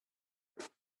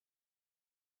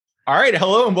All right.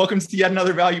 Hello and welcome to yet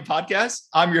another Value Podcast.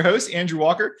 I'm your host, Andrew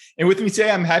Walker. And with me today,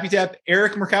 I'm happy to have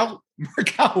Eric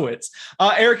Markowitz.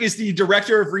 Eric is the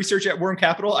Director of Research at Worm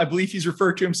Capital. I believe he's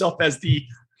referred to himself as the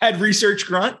head research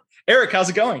grunt. Eric,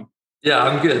 how's it going? Yeah,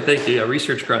 I'm good. Thank you. Yeah,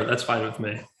 research grunt. That's fine with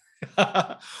me.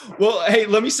 Well, hey,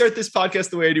 let me start this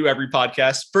podcast the way I do every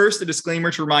podcast. First, a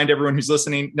disclaimer to remind everyone who's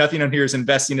listening, nothing on here is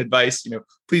investing advice.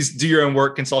 Please do your own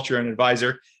work, consult your own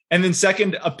advisor. And then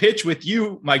second, a pitch with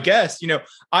you, my guest.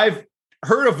 I've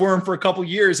heard of Worm for a couple of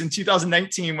years. In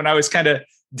 2019, when I was kind of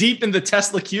deep in the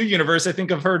Tesla Q universe, I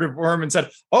think I've heard of Worm and said,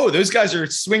 oh, those guys are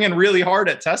swinging really hard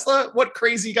at Tesla. What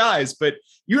crazy guys. But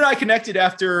you and I connected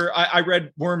after I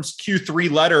read Worm's Q3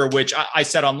 letter, which I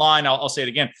said online. I'll say it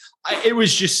again. It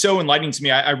was just so enlightening to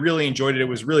me. I really enjoyed it. It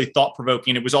was really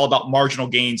thought-provoking. It was all about marginal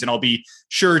gains, and I'll be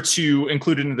sure to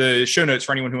include it in the show notes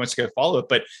for anyone who wants to go follow it.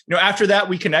 But after that,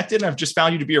 we connected, and I've just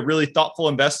found you to be a really thoughtful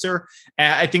investor.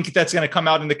 And I think that's going to come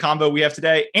out in the convo we have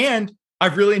today. And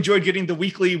I've really enjoyed getting the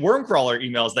weekly Worm Crawler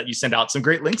emails that you send out. Some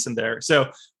great links in there.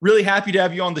 So really happy to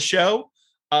have you on the show.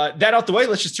 That out the way,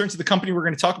 let's just turn to the company we're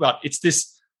going to talk about. It's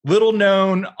this little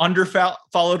known,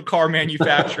 under-followed car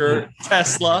manufacturer,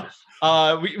 Tesla.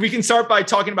 We can start by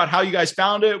talking about how you guys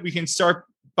found it. We can start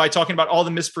by talking about all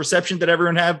the misperception that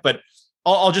everyone have, but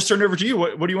I'll just turn it over to you.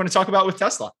 What do you want to talk about with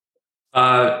Tesla?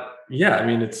 Yeah, I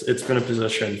mean, it's been a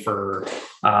position for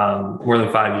more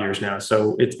than 5 years now.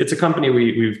 So it's a company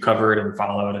we've covered and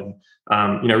followed and,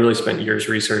 really spent years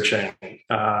researching.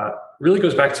 Really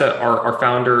goes back to our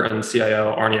founder and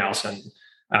CIO, Arne Allison.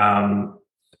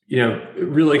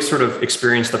 Really sort of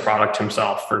experienced the product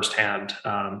himself firsthand,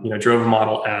 drove a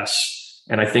Model S.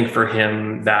 And I think for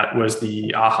him, that was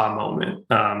the aha moment,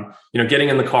 getting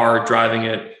in the car, driving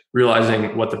it,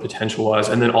 realizing what the potential was.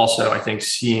 And then also I think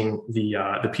seeing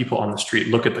the people on the street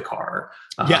look at the car.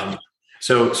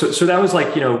 So that was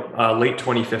like, late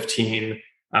 2015.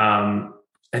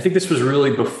 I think this was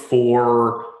really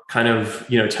before kind of,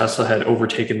 Tesla had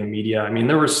overtaken the media. I mean,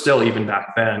 there was still, even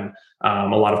back then, a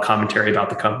lot of commentary about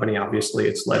the company. Obviously,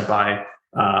 it's led by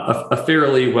a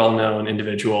fairly well-known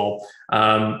individual. We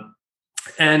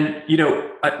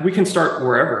can start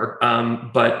wherever,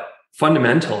 but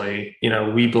fundamentally,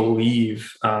 we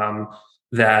believe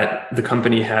that the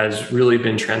company has really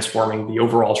been transforming the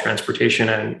overall transportation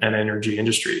and energy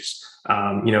industries.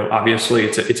 Obviously,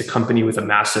 it's a company with a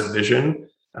massive vision.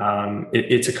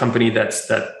 It's a company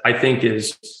that I think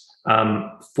is,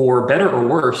 for better or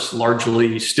worse,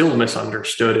 largely still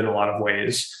misunderstood in a lot of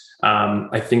ways.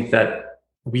 I think that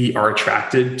we are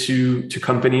attracted to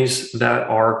companies that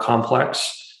are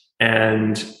complex.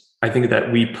 And I think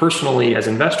that we personally, as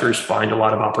investors, find a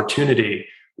lot of opportunity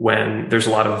when there's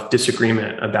a lot of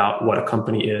disagreement about what a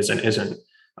company is and isn't.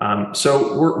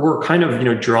 So we're kind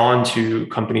of, drawn to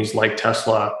companies like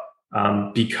Tesla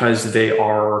because they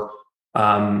are,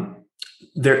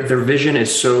 their vision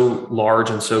is so large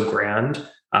and so grand,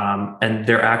 and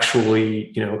they're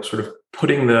actually, sort of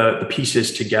putting the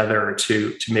pieces together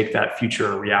to make that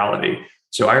future a reality.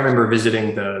 So I remember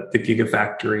visiting the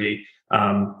Gigafactory,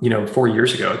 4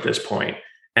 years ago at this point,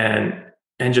 and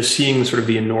just seeing sort of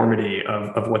the enormity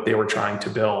of what they were trying to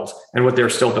build and what they're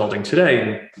still building today.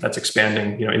 And that's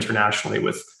expanding, internationally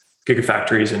with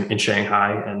Gigafactories in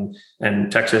Shanghai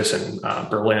and Texas and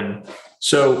Berlin.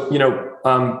 So,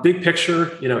 big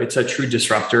picture, it's a true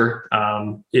disruptor.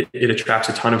 It attracts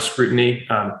a ton of scrutiny,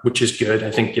 which is good.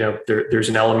 I think, there's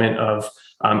an element of,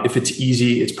 if it's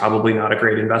easy, it's probably not a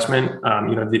great investment.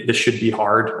 This should be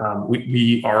hard.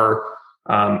 We are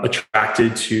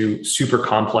attracted to super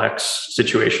complex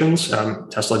situations.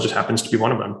 Tesla just happens to be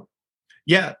one of them.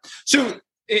 Yeah. So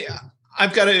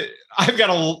I've got a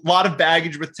lot of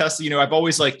baggage with Tesla. I've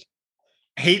always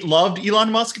loved Elon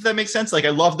Musk, if that makes sense. I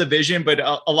love the vision, but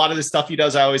a lot of the stuff he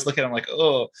does, I always look at him like,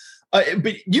 oh.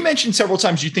 But you mentioned several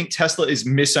times you think Tesla is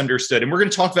misunderstood, and we're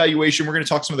going to talk valuation. We're going to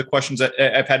talk some of the questions that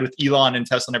I've had with Elon and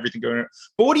Tesla and everything going on.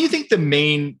 But what do you think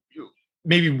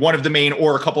maybe one of the main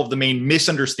or a couple of the main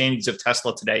misunderstandings of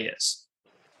Tesla today is?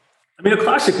 I mean, a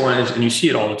classic one is, and you see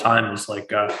it all the time, is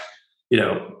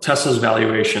Tesla's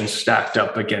valuation stacked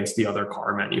up against the other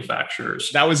car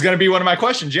manufacturers. That was going to be one of my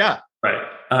questions. Yeah. Right.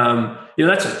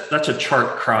 That's a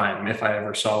chart crime if I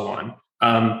ever saw one.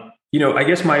 I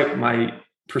guess my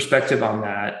perspective on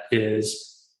that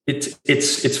is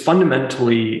it's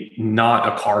fundamentally not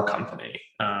a car company.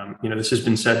 This has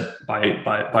been said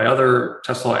by other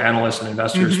Tesla analysts and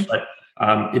investors, mm-hmm. but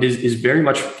it is very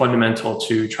much fundamental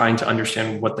to trying to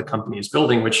understand what the company is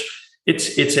building, which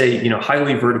it's a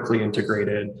highly vertically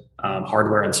integrated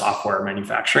hardware and software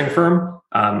manufacturing firm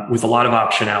with a lot of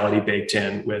optionality baked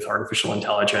in with artificial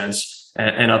intelligence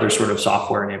and other sort of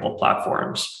software enabled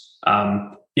platforms.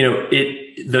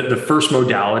 The first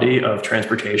modality of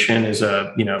transportation is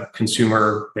a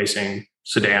consumer facing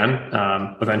sedan.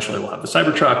 Eventually, we'll have the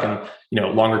Cybertruck,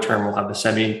 and longer term, we'll have the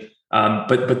Semi.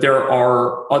 But there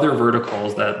are other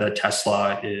verticals that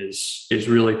Tesla is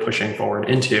really pushing forward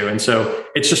into, and so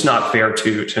it's just not fair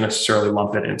to necessarily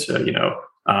lump it into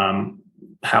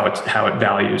how it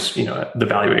values the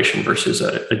valuation versus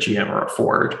a GM or a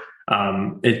Ford.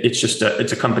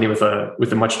 It's a company with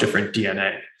a much different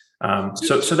DNA.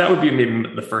 So that would be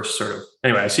maybe the first sort of.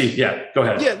 Anyway, I see. Yeah, go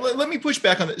ahead. Yeah, let me push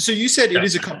back on that. So you said it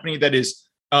is a company that is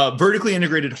vertically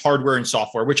integrated hardware and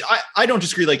software, which I don't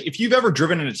disagree. Like if you've ever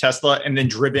driven in a Tesla and then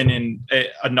driven in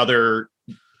another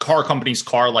car company's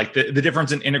car, like the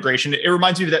difference in integration, it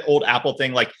reminds me of that old Apple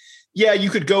thing. Like, yeah, you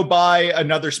could go buy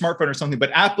another smartphone or something,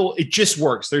 but Apple, it just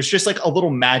works. There's just like a little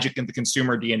magic in the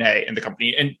consumer DNA in the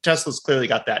company, and Tesla's clearly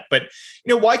got that. But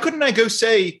why couldn't I go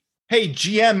say, hey,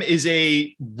 GM is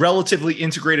a relatively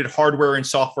integrated hardware and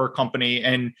software company,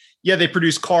 and yeah, they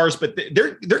produce cars, but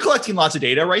they're collecting lots of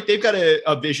data, right? They've got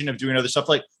a vision of doing other stuff.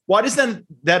 Like, why does then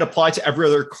that apply to every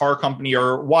other car company,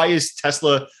 or why is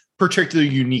Tesla particularly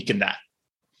unique in that?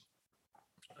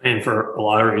 And for a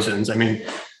lot of reasons. I mean,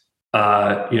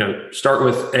 start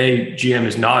with GM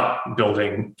is not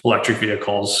building electric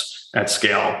vehicles at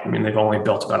scale. I mean, they've only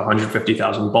built about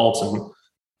 150,000 Bolts, and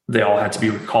they all had to be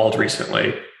recalled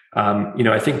recently.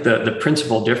 I think the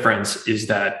principal difference is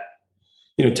that,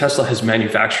 Tesla has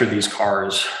manufactured these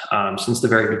cars since the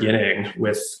very beginning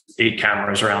with 8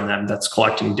 cameras around them that's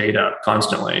collecting data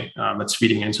constantly, that's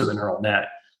feeding into the neural net.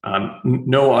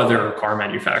 No other car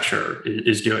manufacturer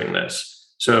is doing this.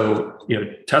 So,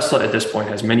 Tesla at this point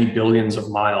has many billions of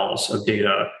miles of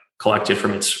data collected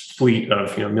from its fleet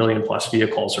of, million plus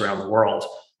vehicles around the world.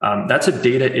 That's a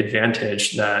data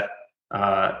advantage that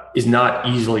is not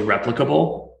easily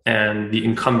replicable. And the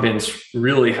incumbents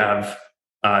really have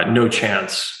no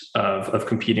chance of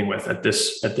competing with at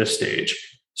this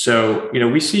stage. So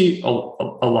we see a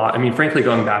lot. I mean, frankly,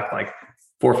 going back like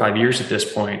 4 or 5 years at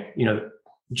this point,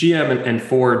 GM and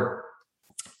Ford,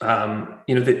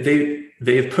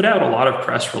 they've put out a lot of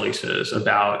press releases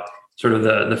about sort of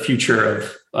the future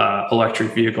of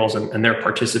electric vehicles and their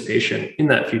participation in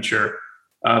that future.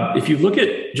 If you look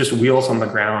at just wheels on the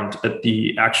ground, at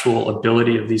the actual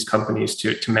ability of these companies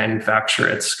to manufacture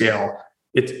at scale,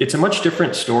 it's a much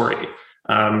different story.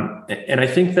 And I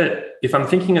think that if I'm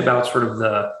thinking about sort of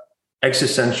the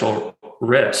existential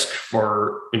risk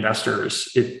for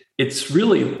investors, it's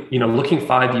really looking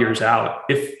 5 years out.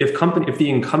 If the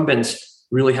incumbents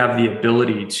really have the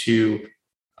ability to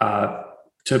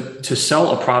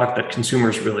sell a product that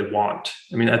consumers really want.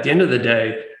 I mean, at the end of the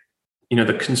day,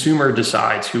 the consumer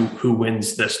decides who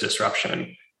wins this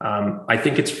disruption. I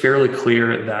think it's fairly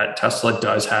clear that Tesla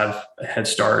does have a head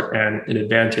start and an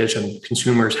advantage, and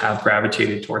consumers have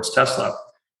gravitated towards Tesla.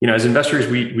 As investors,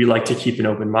 we like to keep an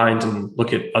open mind and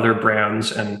look at other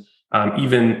brands, and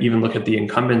even look at the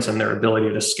incumbents and their ability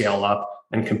to scale up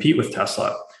and compete with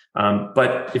Tesla.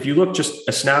 But if you look just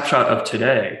a snapshot of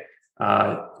today,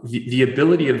 the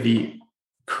ability of the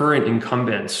current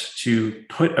incumbents to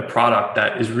put a product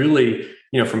that is really,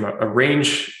 from a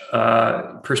range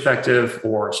perspective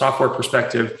or software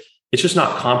perspective, it's just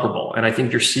not comparable. And I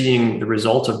think you're seeing the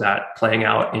result of that playing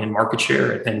out in market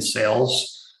share and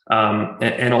sales.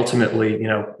 And ultimately,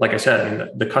 like I said, I mean,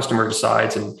 the customer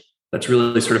decides, and that's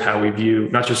really sort of how we view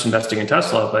not just investing in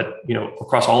Tesla, but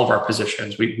across all of our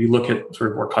positions, we look at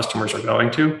sort of where customers are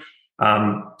going to,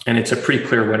 and it's a pretty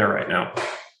clear winner right now.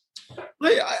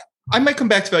 I might come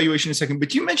back to valuation in a second,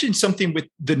 but you mentioned something with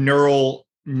the neural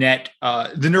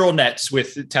nets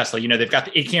with Tesla. They've got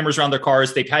the 8 cameras around their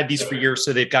cars. They've had these for years,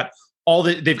 so they've got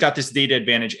this data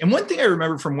advantage. And one thing I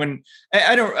remember from when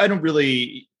I don't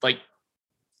really like.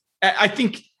 I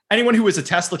think anyone who was a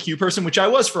Tesla Q person, which I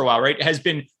was for a while, right, has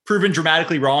been proven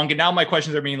dramatically wrong. And now my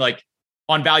questions are being like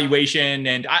on valuation,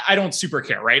 and I don't super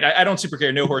care, right? I don't super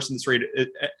care. No horse in this race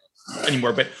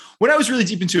anymore. But when I was really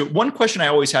deep into it, one question I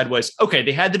always had was, okay,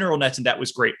 they had the neural nets and that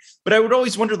was great. But I would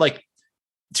always wonder, like,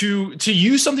 to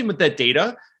use something with that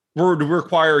data would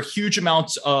require huge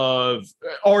amounts of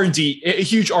R&D, a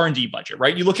huge R&D budget,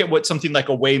 right? You look at what something like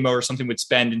a Waymo or something would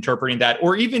spend interpreting that,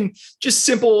 or even just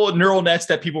simple neural nets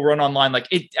that people run online. Like,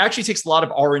 it actually takes a lot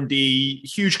of R&D,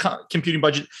 huge computing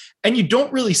budget. And you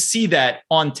don't really see that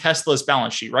on Tesla's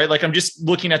balance sheet, right? Like, I'm just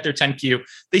looking at their 10Q.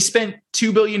 They spent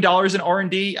 $2 billion in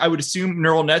R&D. I would assume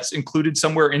neural nets included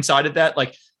somewhere inside of that.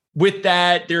 Like, with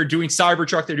that, they're doing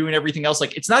Cybertruck, they're doing everything else.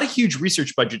 Like, it's not a huge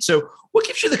research budget. So what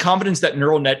gives you the confidence that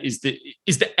neural net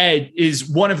is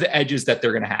one of the edges that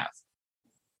they're going to have?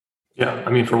 Yeah. I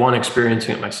mean, for one,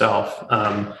 experiencing it myself,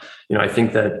 I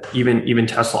think that even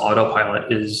Tesla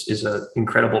Autopilot is an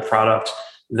incredible product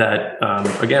that,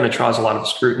 again, it draws a lot of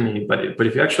scrutiny, but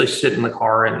if you actually sit in the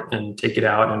car and take it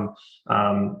out and,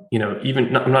 I'm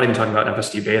not even talking about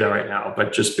FSD beta right now,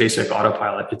 but just basic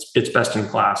autopilot, it's best in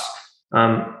class.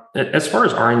 As far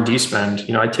as R&D spend,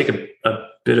 I take a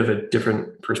bit of a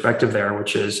different perspective there,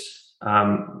 which is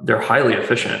they're highly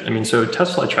efficient. I mean, so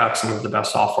Tesla attracts some of the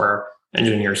best software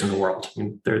engineers in the world. I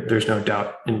mean, there's no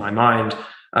doubt in my mind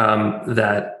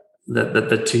that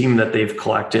the team that they've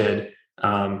collected,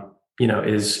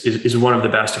 is one of the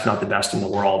best, if not the best in the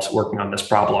world, working on this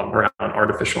problem around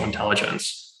artificial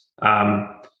intelligence.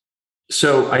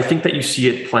 So I think that you see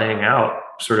it playing out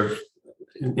sort of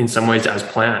in some ways as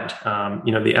planned.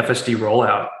 The FSD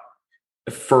rollout,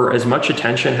 for as much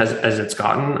attention as it's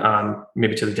gotten,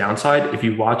 maybe to the downside, if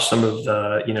you watch some of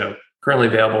the, currently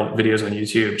available videos on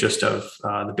YouTube just of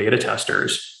the beta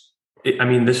testers,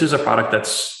 this is a product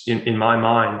that's in my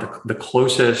mind, the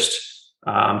closest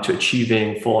to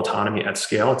achieving full autonomy at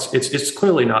scale. It's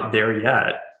clearly not there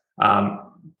yet,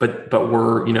 but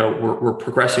we're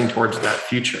progressing towards that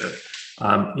future.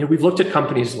 We've looked at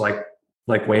companies like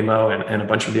Waymo and a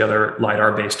bunch of the other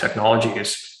LiDAR-based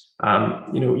technologies.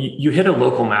 You hit a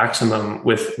local maximum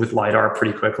with LiDAR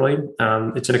pretty quickly.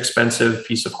 It's an expensive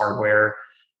piece of hardware,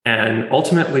 and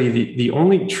ultimately, the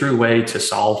only true way to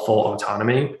solve full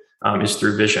autonomy is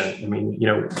through vision.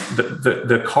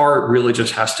 The car really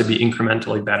just has to be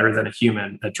incrementally better than a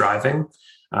human at driving.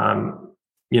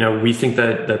 We think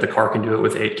that the car can do it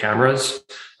with 8 cameras.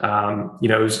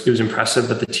 It was impressive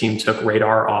that the team took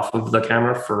radar off of the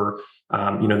camera for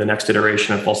the next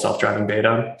iteration of full self-driving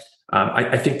beta.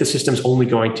 I think the system's only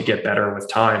going to get better with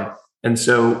time. And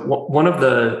so one of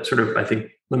the sort of, I think,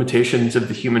 limitations of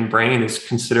the human brain is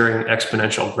considering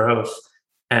exponential growth.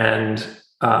 And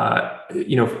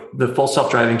the full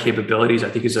self-driving capabilities, I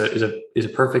think, is a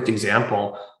perfect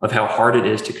example of how hard it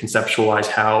is to conceptualize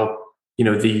how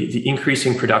the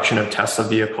increasing production of Tesla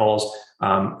vehicles,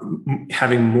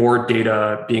 having more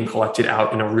data being collected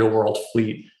out in a real world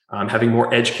fleet, having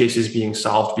more edge cases being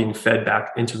solved, being fed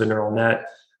back into the neural net,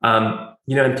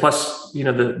 and plus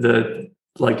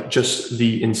just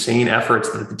the insane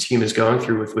efforts that the team is going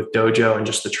through with Dojo and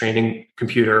just the training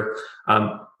computer.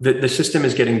 The system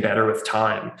is getting better with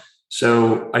time.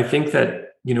 So I think that,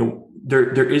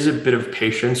 there is a bit of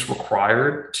patience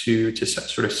required to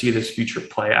sort of see this future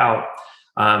play out.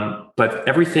 But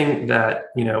everything that,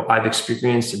 I've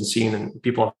experienced and seen and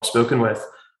people I've spoken with,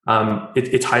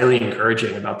 it's highly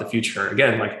encouraging about the future.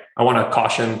 Again, I want to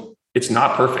caution, it's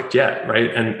not perfect yet, right?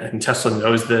 And Tesla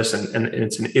knows this, and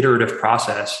it's an iterative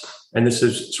process. And this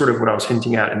is sort of what I was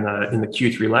hinting at in the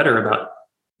Q3 letter about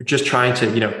just trying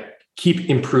to, keep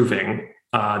improving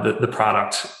the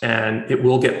product, and it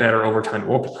will get better over time. It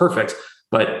won't be perfect,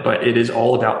 but it is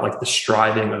all about the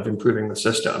striving of improving the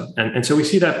system. And so we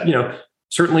see that,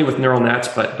 certainly with neural nets,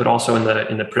 but also in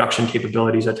the production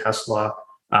capabilities at Tesla,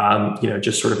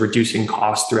 just sort of reducing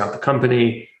costs throughout the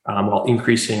company, while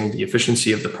increasing the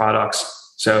efficiency of the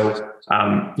products. So,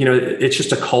 it's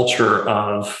just a culture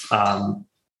of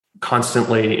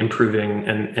constantly improving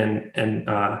and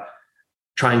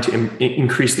trying to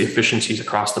increase the efficiencies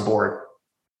across the board.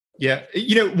 Yeah.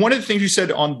 One of the things you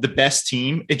said on the best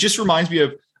team, it just reminds me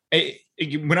of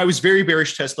when I was very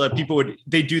bearish Tesla,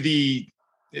 they do the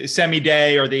semi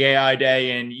day or the AI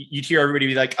day, and you'd hear everybody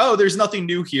be like, oh, there's nothing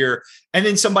new here. And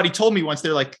then somebody told me once,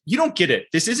 they're like, you don't get it.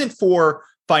 This isn't for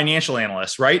financial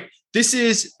analysts, right? This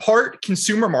is part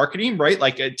consumer marketing, right?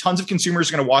 Tons of consumers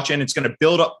are going to watch in. It's going to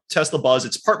build up Tesla buzz.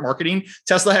 It's part marketing.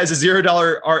 Tesla has a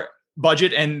 $0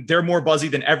 budget, and they're more buzzy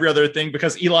than every other thing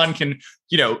because Elon can,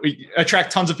 attract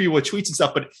tons of people with tweets and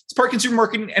stuff, but it's part consumer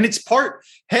marketing, and it's part,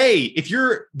 hey, if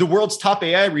you're the world's top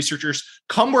AI researchers,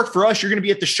 come work for us. You're going to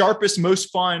be at the sharpest, most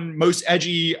fun, most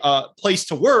edgy place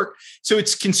to work. So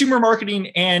it's consumer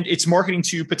marketing, and it's marketing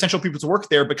to potential people to work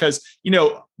there because,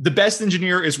 the best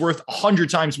engineer is worth 100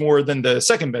 times more than the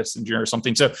second best engineer or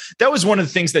something. So that was one of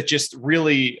the things that just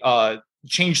really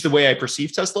changed the way I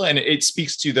perceive Tesla. And it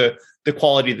speaks to the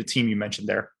quality of the team you mentioned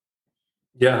there.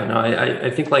 Yeah, no, I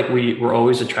think we're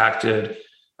always attracted.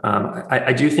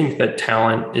 I do think that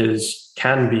talent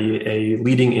can be a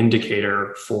leading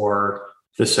indicator for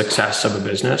the success of a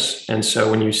business. And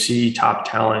so when you see top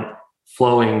talent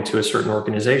flowing to a certain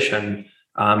organization,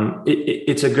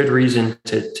 it's a good reason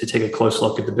to take a close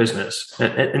look at the business.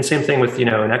 And same thing with,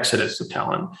 an exodus of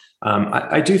talent.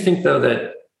 I do think though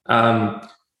that,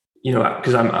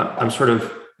 because I'm sort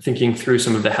of thinking through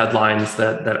some of the headlines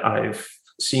that I've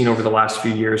seen over the last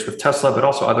few years with Tesla, but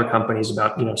also other companies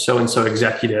about, so-and-so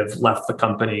executive left the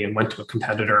company and went to a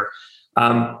competitor.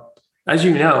 as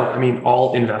you know, I mean,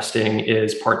 all investing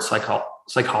is part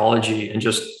psychology and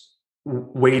just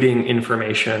weighting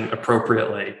information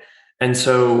appropriately. And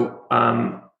so,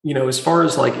 as far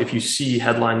as like if you see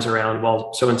headlines around,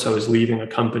 well, so and so is leaving a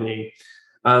company,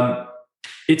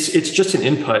 it's just an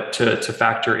input to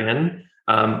factor in.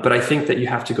 But I think that you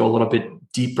have to go a little bit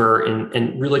deeper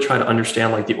and really try to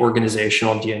understand like the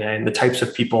organizational DNA and the types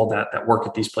of people that work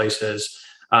at these places.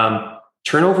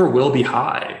 Turnover will be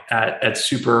high at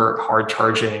super hard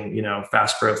charging,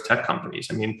 fast growth tech companies.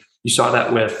 I mean, you saw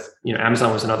that with,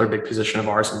 Amazon was another big position of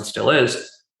ours and still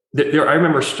is. I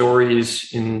remember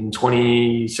stories in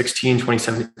 2016,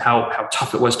 2017, how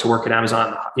tough it was to work at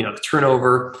Amazon, the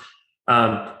turnover.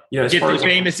 Get the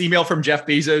famous email from Jeff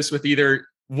Bezos with either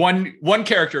one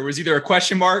character was either a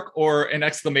question mark or an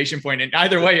exclamation point. And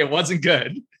either way, it wasn't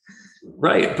good.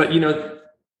 Right. But,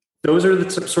 those are the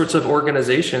sorts of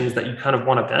organizations that you kind of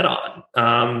want to bet on.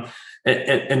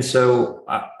 And so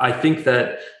I think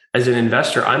that as an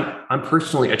investor, I'm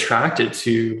personally attracted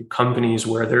to companies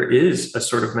where there is a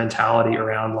sort of mentality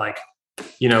around like,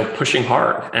 pushing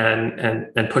hard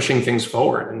and pushing things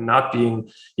forward and not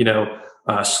being,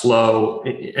 slow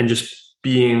and just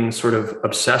being sort of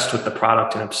obsessed with the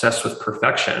product and obsessed with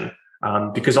perfection,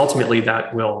 because ultimately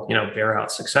that will, bear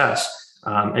out success.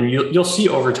 And you'll see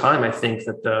over time, I think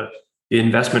that the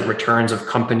investment returns of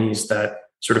companies that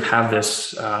sort of have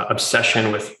this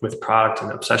obsession with product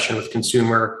and obsession with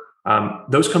consumer,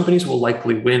 those companies will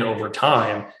likely win over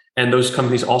time. And those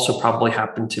companies also probably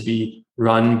happen to be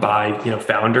run by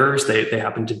founders. They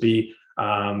happen to be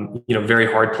very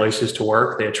hard places to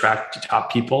work. They attract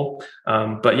top people.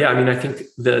 But yeah, I mean, I think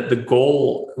the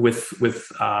goal with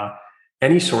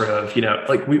any sort of,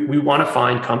 we want to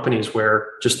find companies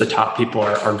where just the top people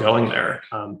are going there.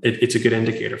 It's a good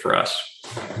indicator for us.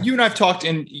 You and I've talked,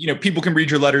 and people can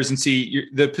read your letters and see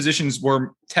the positions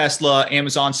were Tesla,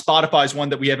 Amazon, Spotify is one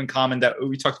that we have in common that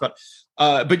we talked about.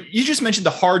 But you just mentioned the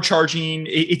hard charging,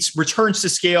 it's returns to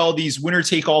scale, these winner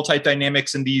take all type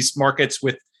dynamics in these markets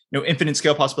with infinite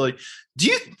scale possibility.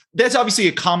 That's obviously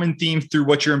a common theme through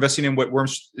what you're investing in, what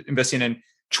Worm's investing in.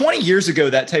 20 years ago,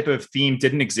 that type of theme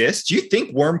didn't exist. Do you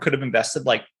think Worm could have invested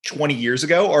like 20 years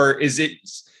ago, or is it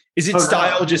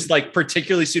style just like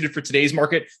particularly suited for today's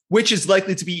market, which is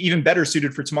likely to be even better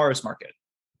suited for tomorrow's market?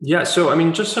 Yeah. So, I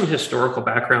mean, just some historical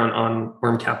background on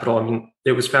Worm Capital. I mean,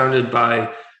 it was founded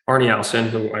by Arnie Allison,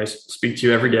 who I speak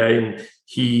to every day. And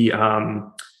he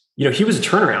was a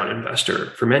turnaround investor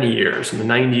for many years in the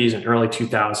 90s and early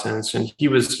 2000s. And he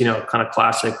was, kind of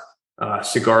classic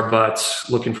cigar butts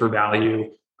looking for value.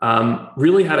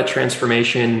 Really had a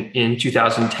transformation in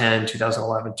 2010,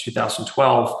 2011,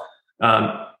 2012.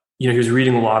 He was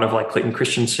reading a lot of like Clayton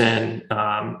Christensen,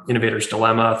 Innovator's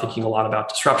Dilemma, thinking a lot about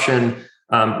disruption,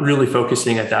 really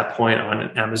focusing at that point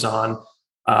on Amazon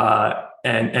and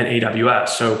AWS.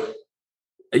 So,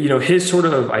 his sort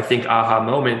of, I think, aha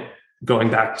moment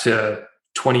going back to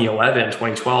 2011,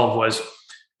 2012 was,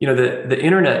 the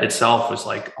internet itself was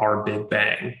like our big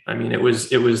bang. I mean, it was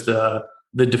the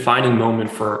defining moment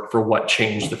for what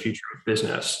changed the future of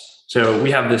business. So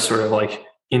we have this sort of like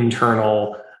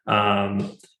internal,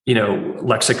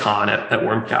 lexicon at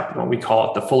Worm Capital. We call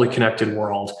it the fully connected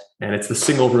world, and it's the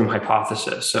single room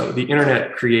hypothesis. So the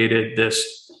internet created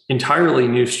this entirely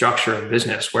new structure of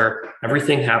business where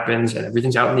everything happens and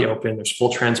everything's out in the open. There's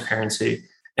full transparency.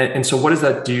 And so what does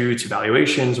that do to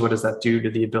valuations? What does that do to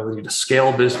the ability to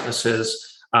scale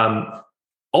businesses?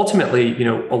 Ultimately,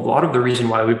 a lot of the reason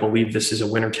why we believe this is a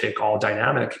winner take all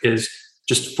dynamic is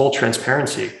just full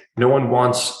transparency. No one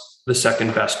wants the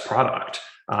second best product.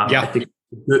 I think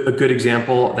a good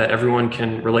example that everyone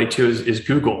can relate to is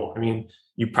Google. I mean,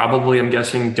 you probably, I'm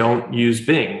guessing, don't use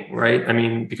Bing, right? I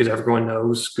mean, because everyone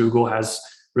knows Google has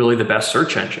really the best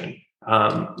search engine.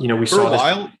 We saw for a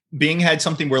while, Bing had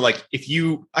something where like,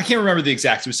 I can't remember the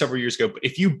exact, it was several years ago, but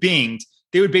if you Binged,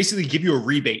 they would basically give you a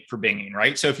rebate for Binging,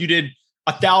 right? So if you did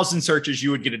 1,000 searches,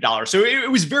 you would get $1. So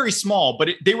it was very small, but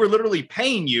they were literally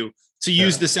paying you to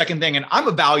use the second thing. And I'm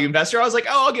a value investor. I was like,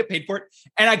 oh, I'll get paid for it.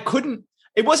 And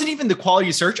it wasn't even the quality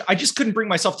of search. I just couldn't bring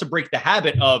myself to break the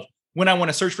habit of when I want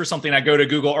to search for something, I go to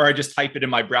Google or I just type it in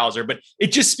my browser. But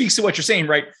it just speaks to what you're saying,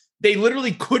 right? They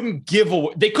literally couldn't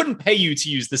they couldn't pay you to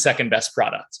use the second best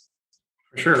product.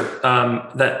 For sure.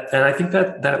 And I think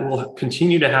that will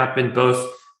continue to happen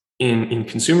both in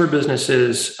consumer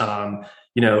businesses, in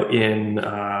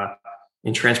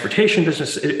transportation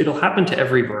business. It'll happen to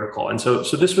every vertical. And so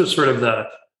this was sort of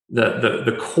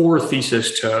the core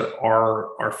thesis to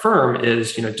our firm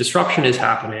is, disruption is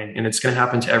happening and it's going to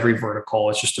happen to every vertical.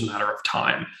 It's just a matter of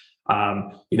time.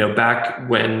 Back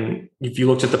when, if you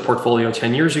looked at the portfolio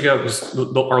 10 years ago, because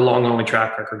our long only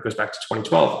track record goes back to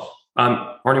 2012,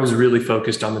 Arnie was really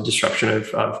focused on the disruption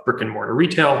of brick and mortar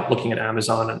retail, looking at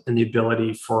Amazon and the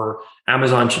ability for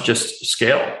Amazon to just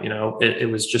scale. It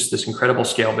was just this incredible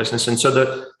scale business. And so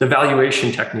the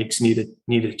valuation techniques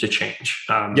needed to change.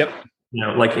 Yep.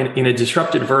 Like in a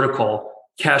disrupted vertical,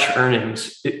 cash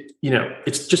earnings,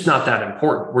 it's just not that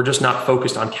important. We're just not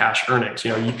focused on cash earnings.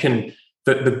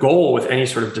 The goal with any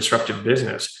sort of disruptive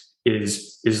business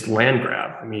is land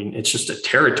grab. I mean, it's just a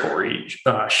territory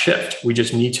shift. We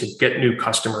just need to get new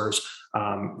customers,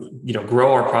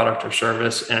 grow our product or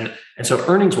service. And so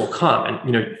earnings will come,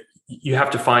 and, you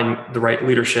have to find the right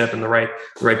leadership and the right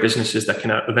businesses that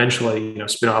can eventually,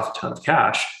 spin off a ton of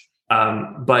cash.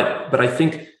 But I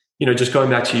think, just going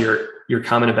back to your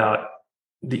comment about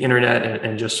the internet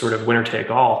and just sort of winner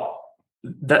take all,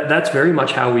 that's very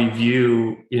much how we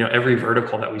view, every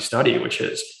vertical that we study, which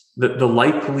is the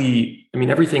likely,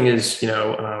 everything is,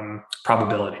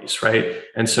 probabilities, right?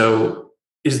 And so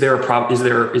is there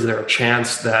a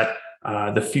chance that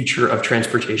the future of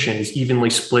transportation is evenly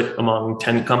split among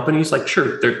 10 companies? Like,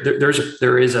 sure,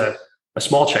 there is a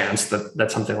small chance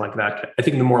that something like that. I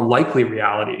think the more likely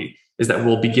reality is that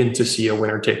we'll begin to see a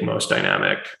winner take most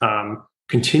dynamic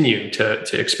continue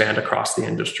to expand across the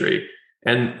industry.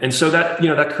 And so that,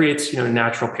 that creates,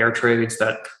 natural pair trades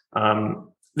that,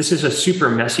 this is a super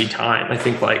messy time. I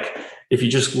think, like, if you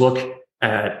just look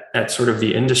at sort of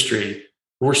the industry,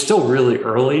 we're still really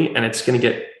early, and it's going to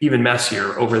get even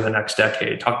messier over the next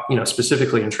decade.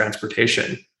 Specifically in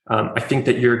transportation. I think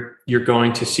that you're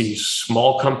going to see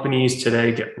small companies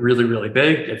today get really, really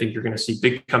big. I think you're going to see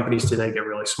big companies today get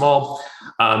really small.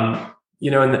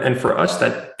 And for us,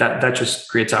 that just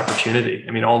creates opportunity.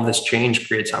 All of this change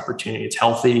creates opportunity. It's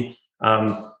healthy.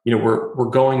 We're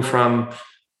going from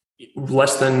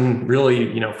less than really,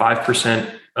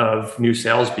 5% of new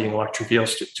sales being electric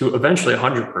vehicles to eventually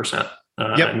 100%.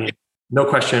 Yep. No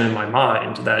question in my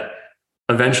mind that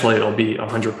eventually it'll be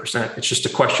 100%. It's just a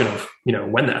question of,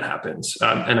 when that happens.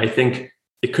 And I think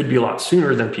it could be a lot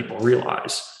sooner than people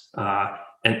realize.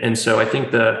 And so I think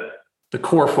the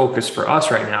core focus for us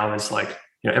right now is, like,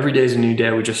 every day is a new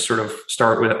day. We just sort of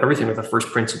start with everything with a first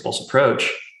principles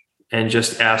approach and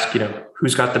just ask,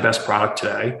 who's got the best product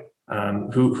today?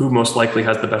 Who most likely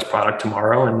has the best product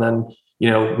tomorrow? And then,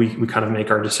 we kind of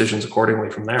make our decisions accordingly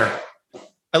from there.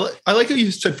 I like how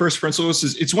you said first principles.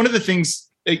 It's one of the things,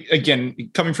 again,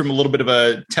 coming from a little bit of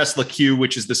a Tesla Q,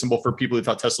 which is the symbol for people who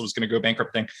thought Tesla was going to go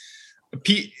bankrupt thing.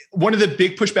 One of the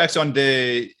big pushbacks on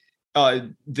the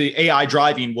AI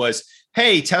driving was,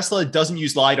 hey, Tesla doesn't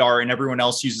use LiDAR and everyone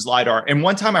else uses LiDAR. And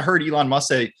one time I heard Elon Musk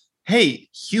say, hey,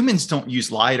 humans don't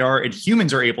use LiDAR and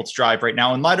humans are able to drive right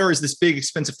now. And LiDAR is this big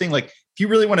expensive thing. Like, if you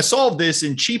really want to solve this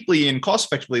and cheaply and cost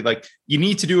effectively, like, you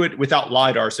need to do it without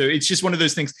LiDAR. So it's just one of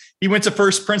those things. He went to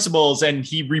first principles and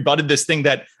he rebutted this thing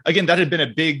that, again, that had been a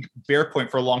big bear point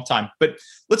for a long time. But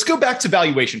let's go back to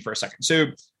valuation for a second. So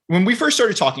when we first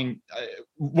started talking,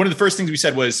 one of the first things we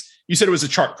said was, you said it was a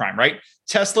chart crime, right?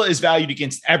 Tesla is valued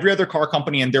against every other car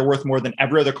company and they're worth more than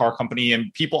every other car company.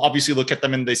 And people obviously look at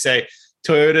them and they say,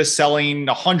 Toyota's selling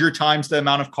 100 times the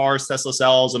amount of cars Tesla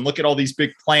sells, and look at all these big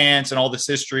plants and all this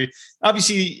history.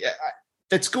 Obviously,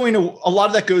 a lot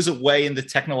of that goes away in the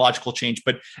technological change,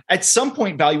 but at some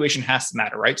point valuation has to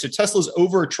matter, right? So Tesla's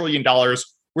over $1 trillion,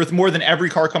 worth more than every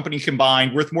car company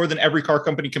combined,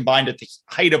 at the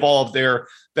height of all of their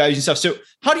values and stuff. So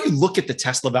how do you look at the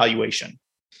Tesla valuation?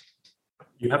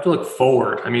 You have to look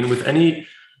forward.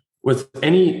 With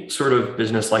any sort of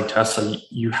business like Tesla,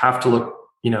 you have to look,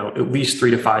 at least 3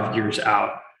 to 5 years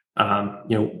out.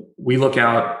 We look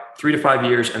out 3 to 5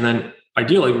 years, and then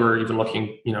ideally we're even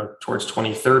looking, towards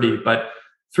 2030, but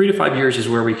 3 to 5 years is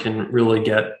where we can really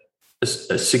get a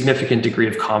significant degree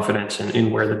of confidence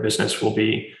in where the business will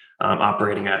be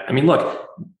operating at. Look,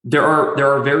 there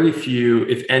are very few,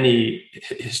 if any,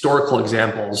 historical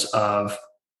examples of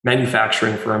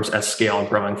manufacturing firms at scale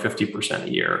growing 50% a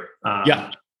year.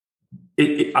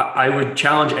 I would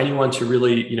challenge anyone to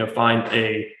really, find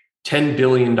a $10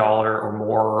 billion or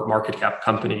more market cap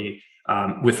company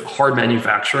with hard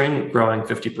manufacturing growing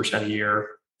 50% a year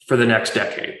for the next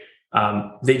decade.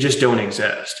 They just don't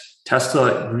exist.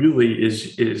 Tesla really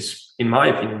is, in my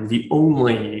opinion, the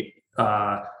only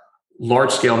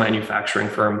large scale manufacturing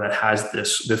firm that has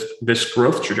this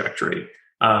growth trajectory.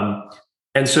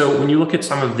 And so when you look at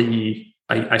some of the,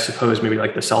 I suppose maybe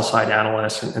like the sell side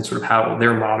analysts and sort of how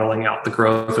they're modeling out the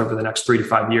growth over the next 3 to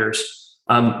 5 years,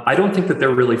 I don't think that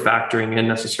they're really factoring in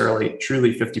necessarily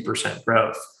truly 50%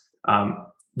 growth.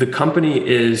 The company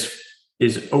is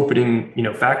is opening,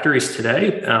 factories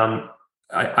today.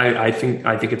 I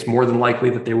think it's more than likely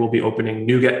that they will be opening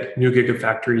new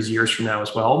gigafactories years from now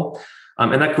as well,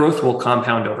 and that growth will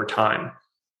compound over time.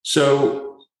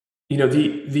 So,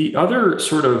 the other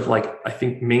sort of I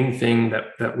think main thing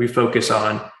that we focus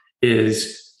on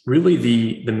is really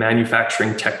the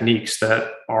manufacturing techniques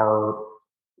that are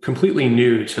completely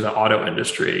new to the auto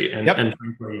industry, and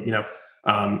frankly,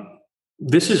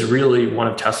 this is really one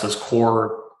of Tesla's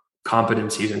core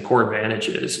competencies and core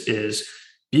advantages is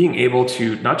being able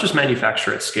to not just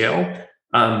manufacture at scale,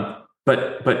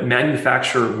 but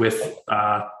manufacture with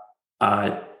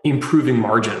improving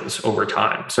margins over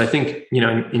time. So I think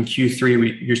in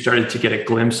Q3 you started to get a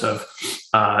glimpse of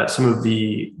some of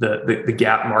the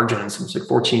gap margins. It was like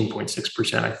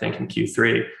 14.6%, I think, in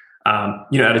Q3.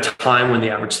 At a time when the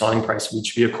average selling price of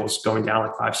each vehicle is going down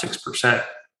like 5-6%.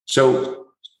 So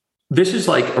this is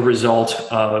like a result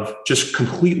of just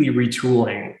completely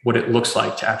retooling what it looks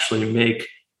like to actually make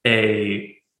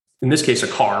in this case, a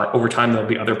car. Over time, there'll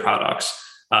be other products.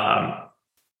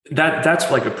 That's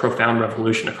like a profound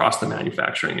revolution across the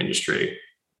manufacturing industry.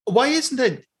 Why isn't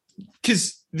that?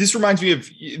 Because this reminds me of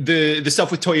the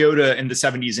stuff with Toyota in the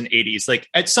 70s and 80s. Like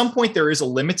at some point, there is a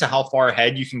limit to how far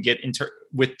ahead you can get into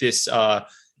with this,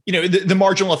 the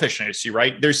marginal efficiency,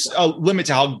 right? There's a limit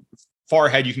to how far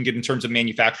ahead you can get in terms of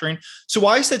manufacturing. So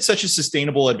why is that such a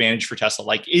sustainable advantage for Tesla?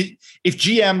 Like if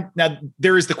GM, now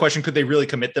there is the question, could they really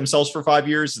commit themselves for 5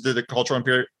 years? The cultural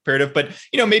imperative, but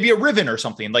maybe a Rivian or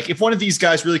something. Like if one of these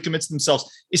guys really commits themselves,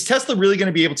 is Tesla really going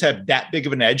to be able to have that big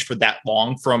of an edge for that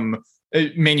long from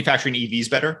manufacturing EVs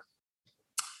better?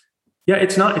 Yeah,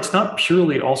 it's not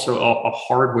purely also a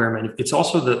hardware it's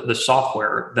also the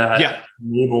software that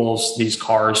enables these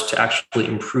cars to actually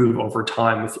improve over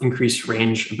time with increased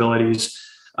range abilities.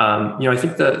 I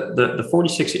think the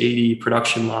 4680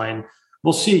 production line,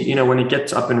 we'll see, when it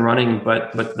gets up and running,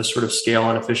 but the sort of scale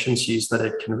and efficiencies that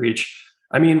it can reach.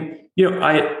 I mean,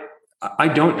 I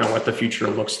don't know what the future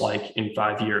looks like in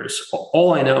 5 years.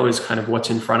 All I know is kind of what's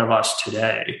in front of us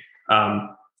today.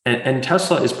 And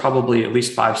Tesla is probably at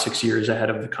least 5-6 years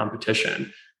ahead of the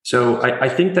competition. So I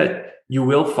think that you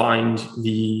will find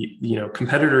the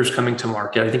competitors coming to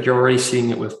market. I think you're already seeing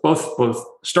it with both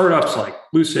startups like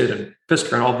Lucid and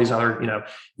Fisker and all these other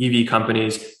EV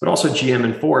companies, but also GM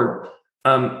and Ford.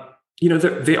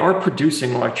 They are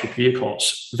producing electric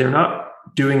vehicles. They're not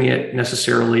doing it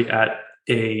necessarily at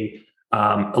a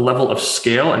level of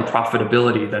scale and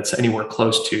profitability that's anywhere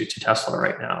close to Tesla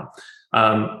right now.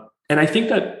 And I think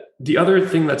that the other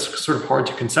thing that's sort of hard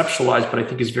to conceptualize, but I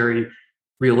think is very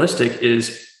realistic,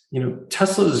 is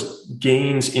Tesla's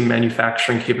gains in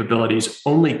manufacturing capabilities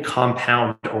only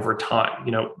compound over time.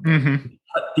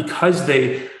 Because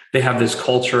they have this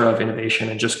culture of innovation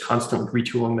and just constantly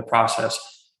retooling the process.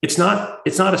 It's not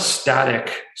a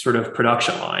static sort of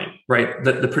production line, right?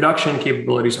 The production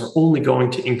capabilities are only going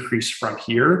to increase from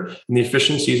here, and the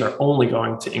efficiencies are only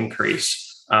going to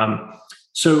increase.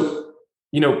 So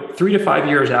 3 to 5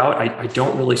 years out, I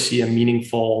don't really see a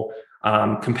meaningful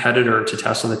competitor to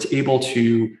Tesla that's able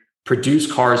to produce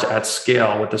cars at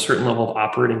scale with a certain level of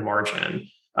operating margin.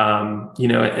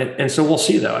 And so we'll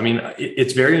see though. I mean,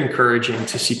 it's very encouraging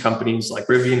to see companies like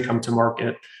Rivian come to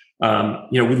market.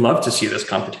 We love to see this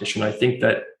competition. I think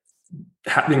that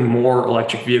having more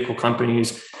electric vehicle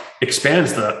companies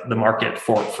expands the market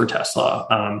for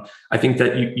Tesla. I think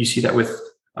that you see that with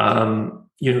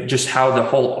just how the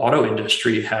whole auto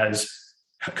industry has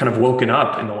kind of woken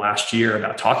up in the last year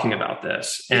about talking about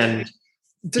this. And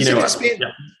does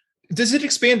it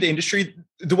expand the industry?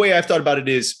 The way I've thought about it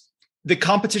is the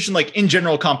competition, like in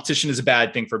general, competition is a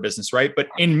bad thing for business, right? But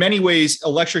in many ways,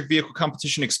 electric vehicle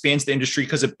competition expands the industry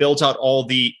because it builds out all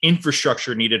the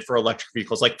infrastructure needed for electric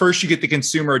vehicles. Like first you get the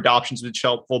consumer adoptions, which is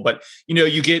helpful, but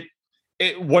you get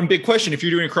one big question. If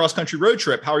you're doing a cross-country road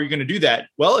trip, how are you going to do that?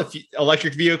 Well, if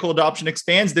electric vehicle adoption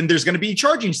expands, then there's going to be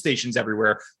charging stations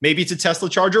everywhere. Maybe it's a Tesla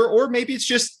charger, or maybe it's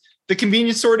just the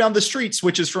convenience store down the street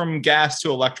switches from gas to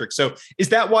electric. So is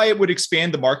that why it would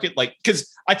expand the market? Like, because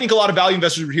I think a lot of value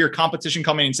investors would hear competition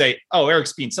come in and say, oh,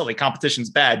 Eric's being silly,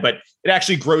 competition's bad, but it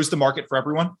actually grows the market for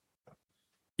everyone.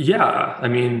 Yeah, I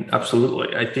mean,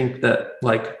 absolutely. I think that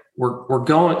we're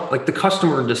going, the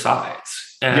customer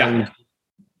decides. And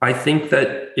I think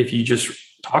that if you just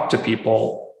talk to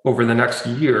people over the next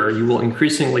year, you will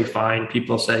increasingly find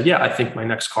people say, yeah, I think my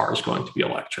next car is going to be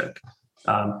electric.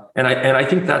 And I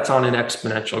think that's on an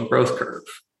exponential growth curve,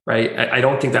 right? I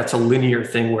don't think that's a linear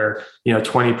thing where,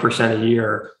 20% a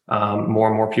year, more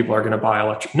and more people are going to buy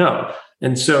electric. No.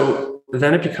 And so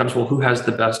then it becomes, well, who has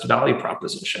the best value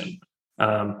proposition?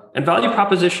 And value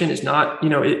proposition is not,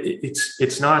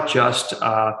 it's not just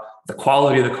the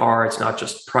quality of the car. It's not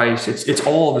just price. It's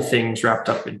all the things wrapped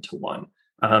up into one.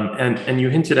 And you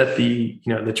hinted at the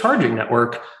charging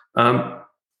network.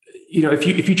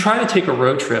 If you try to take a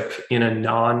road trip in a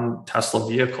non-Tesla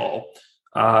vehicle,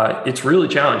 it's really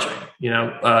challenging.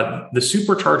 The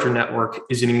supercharger network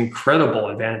is an incredible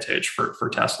advantage for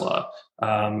Tesla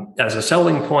as a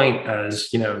selling point, as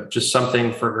just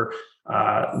something for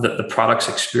the product's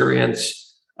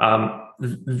experience.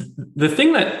 The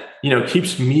thing that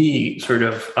keeps me sort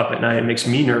of up at night and makes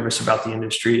me nervous about the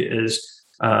industry is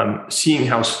seeing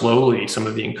how slowly some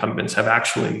of the incumbents have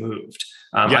actually moved.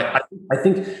 I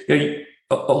think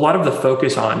a lot of the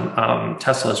focus on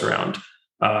Tesla is around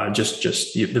just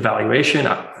the valuation.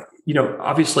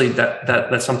 Obviously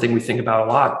that's something we think about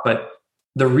a lot, but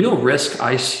the real risk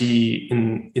I see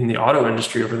in the auto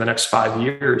industry over the next 5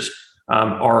 years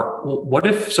are, what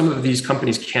if some of these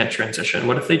companies can't transition?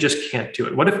 What if they just can't do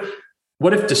it? What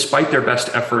if despite their best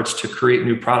efforts to create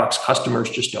new products, customers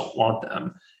just don't want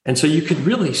them? And so you could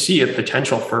really see a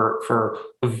potential for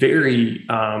a very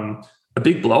a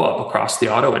big blow up across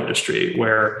the auto industry,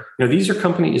 where these are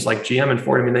companies like GM and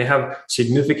Ford. I mean, they have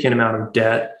significant amount of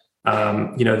debt.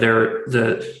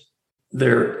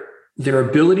 Their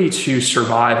ability to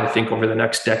survive, I think, over the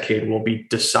next decade will be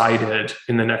decided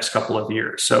in the next couple of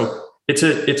years. So it's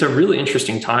a really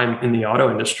interesting time in the auto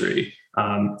industry.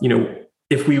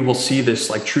 If we will see this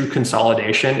like true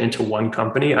consolidation into one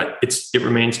company, it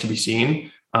remains to be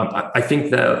seen. I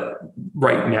think that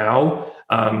right now,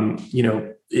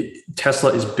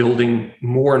 Tesla is building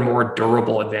more and more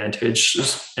durable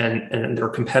advantages, and their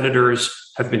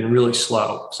competitors have been really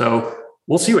slow. So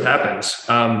we'll see what happens.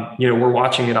 We're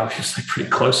watching it obviously pretty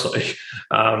closely.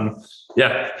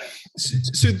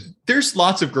 So there's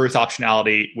lots of growth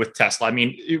optionality with Tesla. I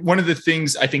mean, one of the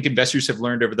things I think investors have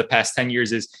learned over the past 10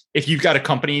 years is if you've got a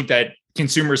company that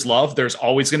consumers love, there's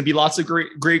always going to be lots of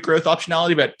great growth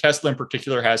optionality. But Tesla in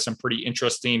particular has some pretty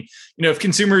interesting, if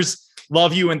consumers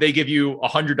love you and they give you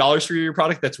 $100 for your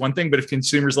product, that's one thing. But if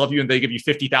consumers love you and they give you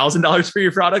 $50,000 for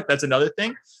your product, that's another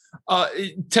thing.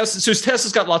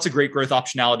 Tesla's got lots of great growth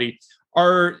optionality.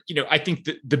 I think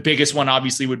the biggest one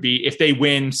obviously would be if they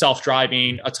win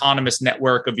self-driving autonomous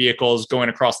network of vehicles going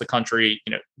across the country,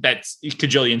 that's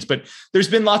cajillions. But there's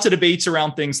been lots of debates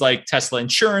around things like Tesla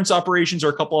insurance operations or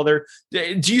a couple other.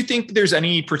 Do you think there's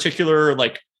any particular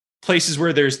places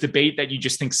where there's debate that you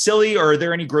just think silly, or are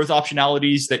there any growth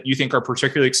optionalities that you think are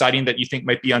particularly exciting that you think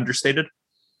might be understated?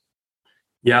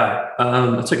 Yeah,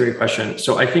 that's a great question.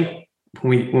 So I think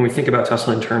when we think about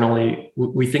Tesla internally,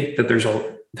 we think that there's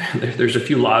a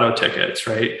few lotto tickets,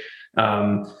 right?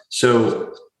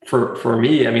 So for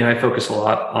me, I mean, I focus a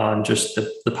lot on just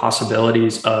the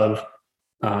possibilities of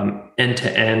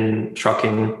end-to-end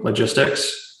trucking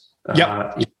logistics.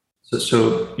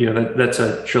 So that's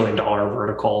 $1 trillion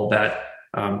vertical that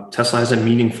Tesla has a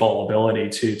meaningful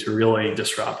ability to really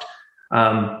disrupt.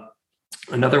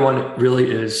 Another one really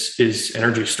is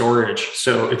energy storage.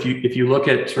 So if you look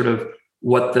at sort of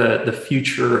what the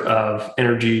future of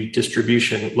energy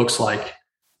distribution looks like,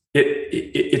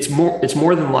 it's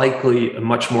more than likely a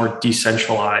much more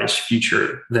decentralized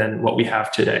future than what we have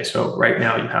today. So right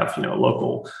now you have a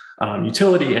local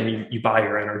utility and you buy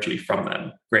your energy from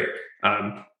them. Great.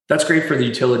 That's great for the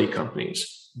utility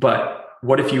companies. But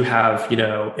what if you have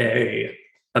a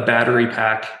battery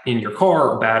pack in your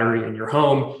car, a battery in your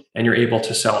home, and you're able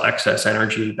to sell excess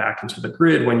energy back into the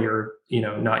grid when you're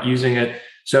not using it?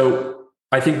 So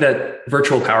I think that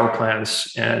virtual power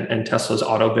plants and Tesla's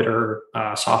Autobidder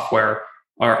software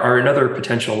are another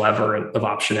potential lever of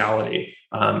optionality.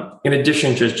 In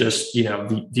addition to just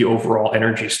the overall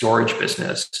energy storage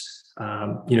business,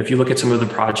 if you look at some of the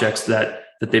projects that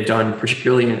they've done,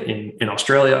 particularly in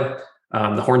Australia,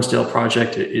 the Hornsdale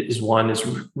project is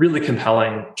really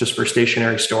compelling just for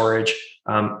stationary storage.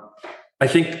 I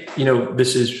think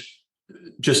this is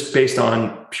just based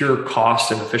on pure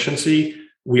cost and efficiency.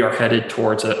 We are headed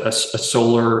towards a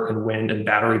solar and wind and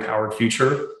battery powered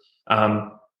future. The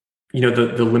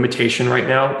limitation right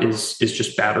now is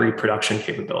just battery production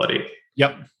capability.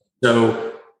 Yep.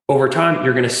 So over time,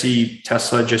 you're going to see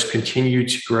Tesla just continue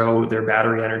to grow their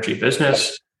battery energy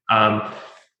business.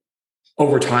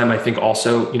 Over time, I think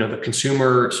also, the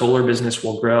consumer solar business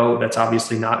will grow. That's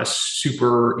obviously not a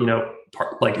super,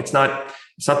 it's not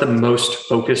the most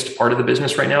focused part of the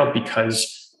business right now,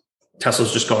 because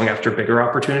Tesla's just going after bigger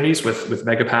opportunities with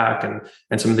Megapack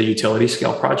and some of the utility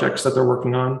scale projects that they're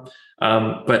working on.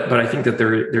 But I think that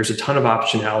there's a ton of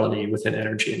optionality within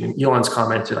energy. I mean, Elon's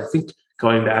commented, I think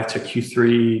going back to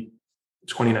Q3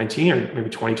 2019 or maybe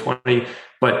 2020,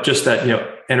 but just that,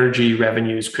 energy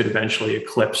revenues could eventually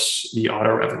eclipse the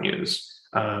auto revenues.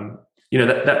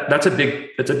 That's a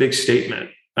big statement.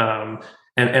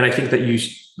 And I think that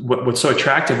what's so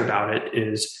attractive about it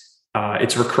is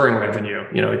it's recurring revenue.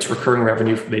 It's recurring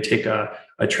revenue. They take a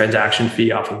transaction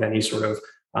fee off of any sort of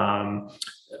on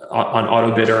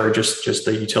AutoBidder, or just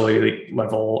the utility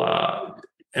level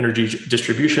energy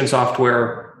distribution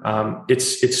software.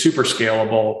 It's super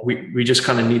scalable. We just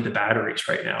kind of need the batteries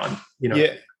right now, and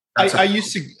yeah. I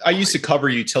used to cover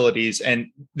utilities, and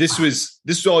this was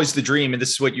always the dream, and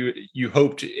this is what you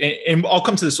hoped. And I'll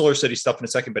come to the SolarCity stuff in a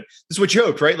second, but this is what you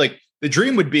hoped, right? Like the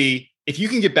dream would be if you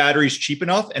can get batteries cheap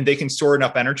enough and they can store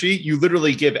enough energy, you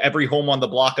literally give every home on the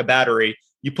block a battery.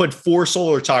 You put four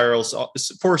solar tires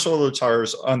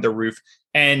on their roof,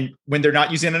 and when they're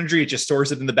not using energy, it just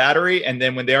stores it in the battery. And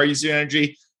then when they are using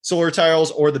energy, solar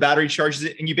tires or the battery charges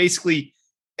it, and you basically.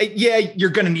 Yeah,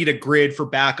 you're going to need a grid for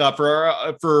backup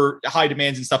for high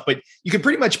demands and stuff, but you can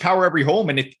pretty much power every home.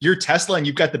 And if you're Tesla and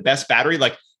you've got the best battery,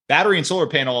 like battery and solar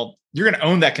panel, you're going to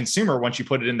own that consumer once you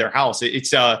put it in their house.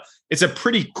 It's a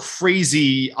pretty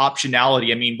crazy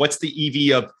optionality. I mean, what's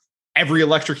the EV of every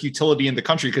electric utility in the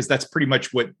country? Because that's pretty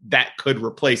much what that could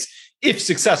replace if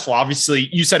successful. Obviously,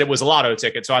 you said it was a lotto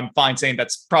ticket, so I'm fine saying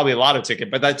that's probably a lotto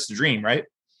ticket, but that's the dream, right?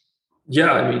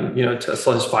 Yeah, I mean,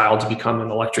 Tesla has filed to become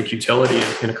an electric utility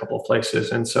in a couple of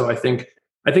places, and so I think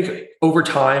over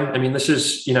time, I mean, this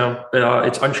is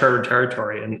it's uncharted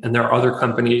territory, and there are other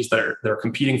companies that are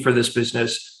competing for this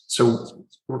business. So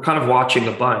we're kind of watching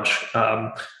a bunch,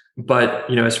 but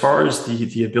as far as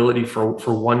the ability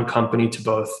for one company to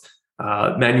both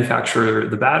manufacture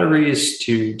the batteries,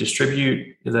 to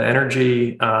distribute the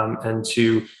energy, and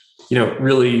to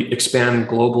really expand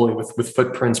globally with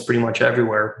footprints pretty much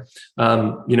everywhere.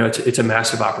 It's a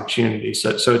massive opportunity. So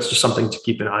it's just something to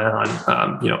keep an eye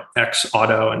on. X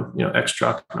Auto and X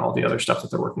Truck and all the other stuff that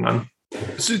they're working on.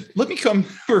 So let me come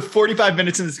for 45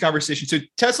 minutes in this conversation. So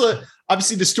Tesla,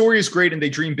 obviously the story is great and they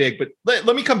dream big, but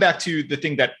let me come back to the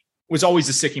thing that was always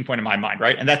a sticking point in my mind,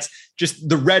 right? And that's just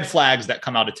the red flags that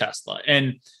come out of Tesla.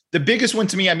 And the biggest one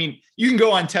to me, I mean, you can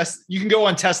go on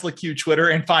Tesla Q Twitter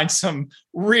and find some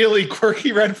really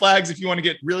quirky red flags if you want to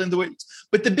get really into it.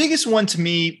 But the biggest one to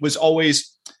me was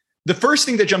always the first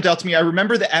thing that jumped out to me. I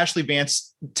remember the Ashley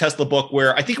Vance Tesla book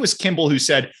where I think it was Kimball who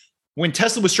said when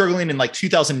Tesla was struggling in like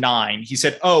 2009, he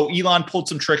said, "Oh, Elon pulled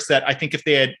some tricks that I think if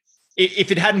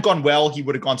it hadn't gone well, he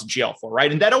would have gone to jail for." Right,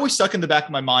 and that always stuck in the back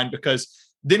of my mind because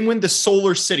then when the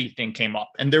SolarCity thing came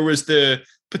up and there was the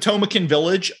Potomacan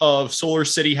Village of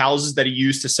SolarCity houses that he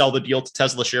used to sell the deal to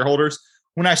Tesla shareholders.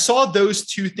 When I saw those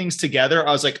two things together,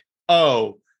 I was like,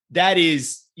 oh, that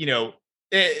is,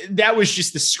 that was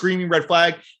just the screaming red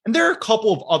flag. And there are a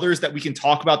couple of others that we can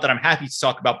talk about that I'm happy to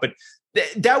talk about. But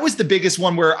that was the biggest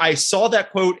one where I saw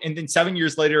that quote. And then 7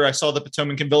 years later, I saw the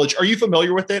Potomacan Village. Are you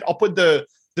familiar with it? I'll put the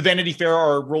Vanity Fair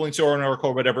or Rolling Stone or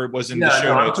whatever it was in the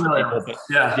show notes.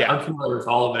 I'm familiar with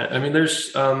all of it. I mean,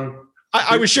 there's...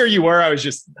 I was sure you were. I was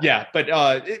just, but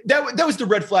that was the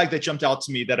red flag that jumped out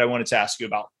to me that I wanted to ask you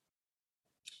about.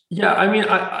 Yeah. I mean,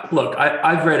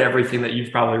 I've read everything that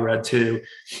you've probably read too.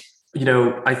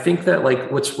 I think that like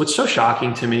what's so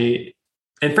shocking to me,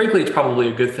 and frankly, it's probably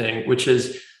a good thing, which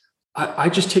is I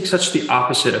just take such the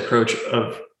opposite approach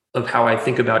of how I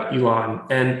think about Elon.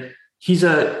 And he's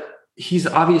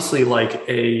obviously like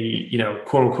a,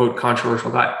 quote unquote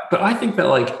controversial guy, but I think that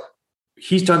like,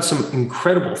 he's done some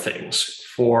incredible things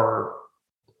for,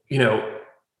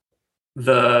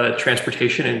 the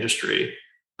transportation industry.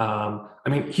 I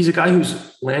mean, he's a guy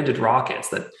who's landed rockets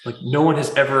that like no one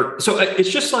has ever. So it's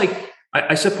just like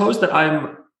I suppose that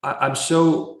I'm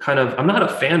so kind of I'm not a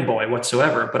fanboy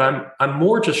whatsoever, but I'm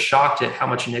more just shocked at how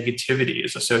much negativity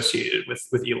is associated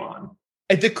with Elon.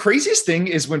 And the craziest thing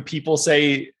is when people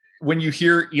say. When you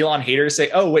hear Elon haters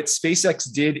say, "Oh, what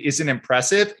SpaceX did isn't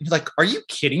impressive," you're like, "Are you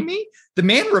kidding me? The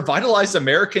man revitalized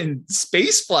American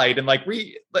space flight, and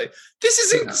this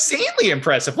is insanely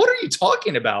impressive. What are you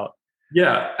talking about?"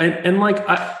 Yeah, and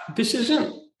this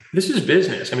is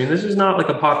business. I mean, this is not like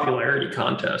a popularity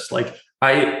contest. Like,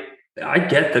 I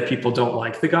get that people don't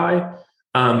like the guy.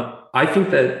 I think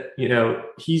that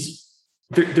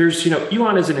there's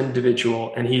Elon as an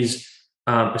individual, and he's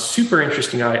a super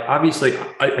interesting guy. Obviously,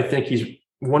 I think he's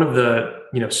one of the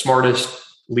smartest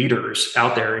leaders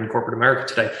out there in corporate America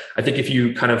today. I think if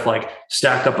you kind of like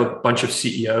stack up a bunch of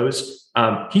CEOs,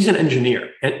 he's an engineer,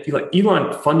 and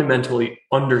Elon fundamentally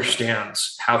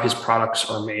understands how his products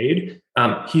are made.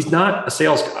 He's not a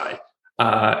sales guy.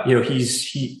 I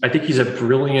think he's a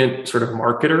brilliant sort of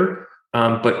marketer.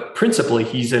 but principally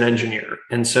he's an engineer.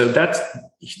 And so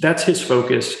that's his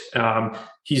focus.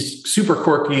 He's super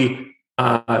quirky.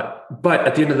 But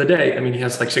at the end of the day, I mean, he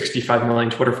has like 65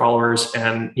 million Twitter followers,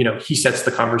 and he sets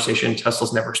the conversation.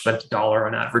 Tesla's never spent $1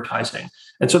 on advertising,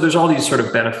 and so there's all these sort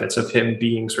of benefits of him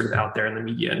being sort of out there in the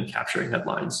media and capturing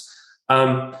headlines.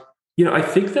 I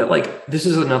think that like this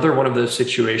is another one of those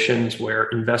situations where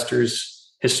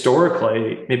investors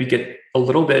historically maybe get a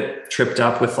little bit tripped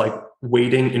up with like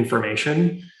weighting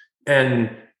information, and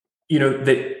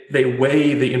they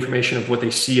weigh the information of what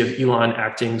they see of Elon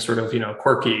acting sort of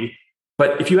quirky.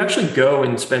 But if you actually go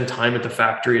and spend time at the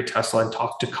factory at Tesla and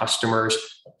talk to customers,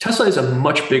 Tesla is a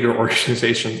much bigger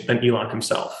organization than Elon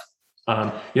himself.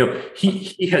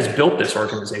 He has built this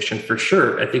organization for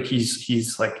sure. I think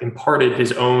he's like imparted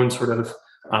his own sort of,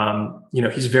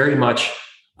 he's very much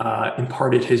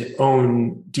imparted his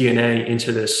own DNA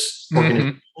into this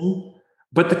organization. Mm-hmm.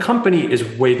 But the company is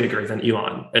way bigger than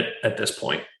Elon at this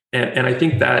point. And I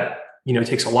think that,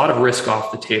 takes a lot of risk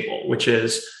off the table, which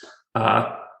is,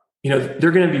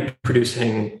 they're going to be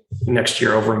producing next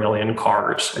year over 1 million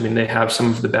cars. I mean, they have some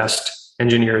of the best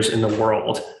engineers in the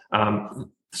world.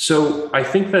 So I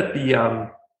think that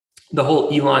the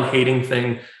whole Elon hating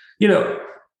thing,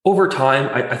 over time,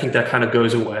 I think that kind of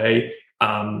goes away.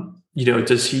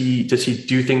 Does he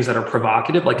do things that are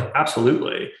provocative? Like,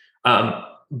 absolutely.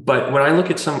 But when I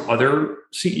look at some other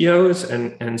CEOs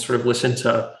and sort of listen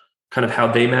to kind of how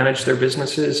they manage their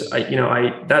businesses,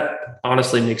 that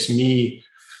honestly makes me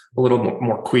a little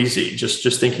more queasy,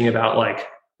 just thinking about like,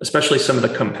 especially some of the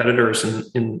competitors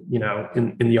in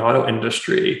the auto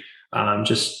industry,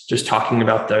 just talking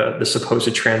about the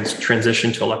supposed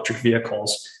transition to electric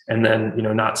vehicles and then,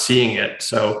 not seeing it.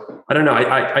 So I don't know.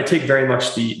 I take very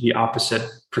much the opposite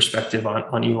perspective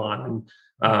on Elon.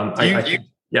 And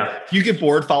yeah. You get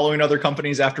bored following other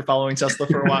companies after following Tesla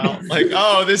for a while. Like,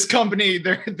 oh, this company,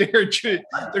 they're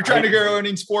trying to grow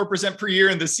earnings 4% per year,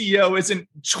 and the CEO isn't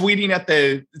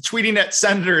tweeting at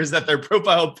senators that their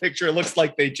profile picture looks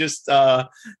like they just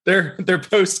they're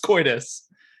post coitus.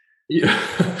 Yeah.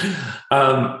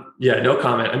 No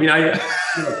comment. I mean, I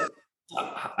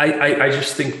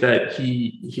just think that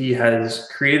he has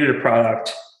created a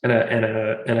product and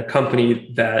a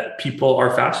company that people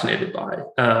are fascinated by.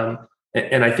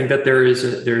 And I think that there is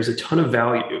a ton of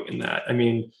value in that. I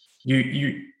mean,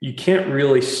 you can't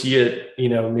really see it,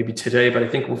 maybe today, but I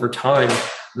think over time,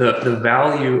 the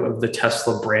value of the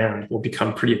Tesla brand will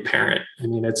become pretty apparent. I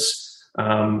mean, it's,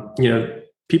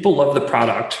 people love the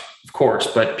product, of course,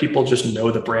 but people just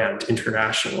know the brand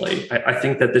internationally. I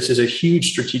think that this is a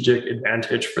huge strategic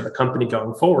advantage for the company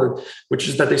going forward, which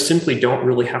is that they simply don't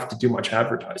really have to do much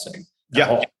advertising at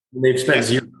all. They've spent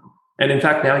zero. And in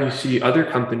fact, now you see other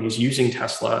companies using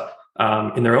Tesla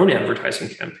in their own advertising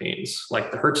campaigns,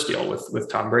 like the Hertz deal with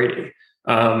Tom Brady.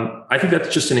 I think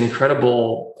that's just an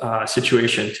incredible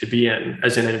situation to be in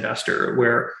as an investor,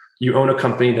 where you own a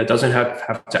company that doesn't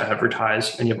have to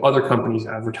advertise, and you have other companies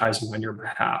advertising on your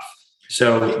behalf.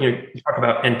 So you talk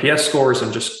about NPS scores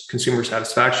and just consumer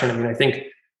satisfaction. I mean, I think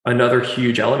another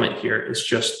huge element here is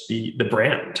just the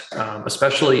brand,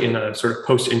 especially in a sort of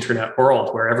post-internet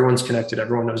world where everyone's connected,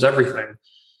 everyone knows everything.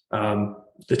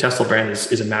 The Tesla brand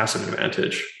is a massive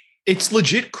advantage. It's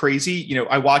legit crazy.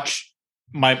 I watch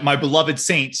my beloved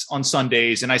Saints on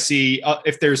Sundays, and I see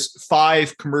if there's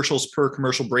 5 commercials per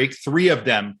commercial break, 3 of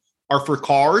them are for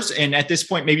cars. And at this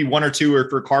point, maybe 1 or 2 are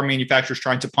for car manufacturers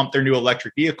trying to pump their new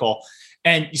electric vehicle.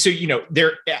 And so,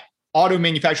 they're auto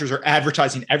manufacturers are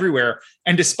advertising everywhere.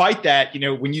 And despite that,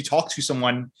 when you talk to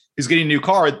someone who's getting a new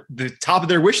car, the top of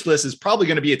their wish list is probably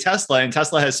going to be a Tesla. And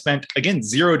Tesla has spent, again,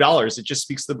 $0. It just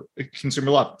speaks to the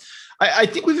consumer love. I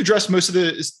think we've addressed most of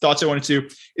the thoughts I wanted to.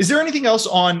 Is there anything else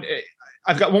on,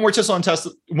 I've got one more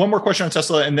question on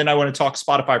Tesla, and then I want to talk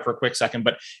Spotify for a quick second.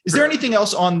 But is there anything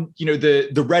else on,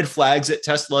 the red flags at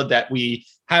Tesla that we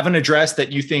haven't addressed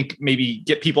that you think maybe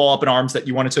get people up in arms that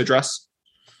you wanted to address?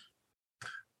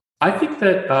 I think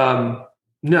that,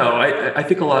 no, I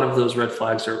think a lot of those red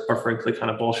flags are frankly kind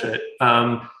of bullshit.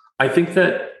 I think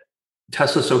that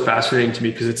Tesla's so fascinating to me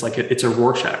because it's like, it's a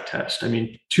Rorschach test. I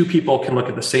mean, 2 people can look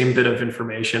at the same bit of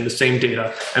information, the same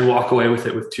data, and walk away with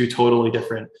it with 2 totally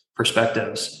different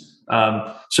perspectives.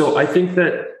 So I think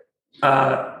that,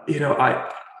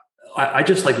 I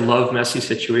just like love messy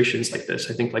situations like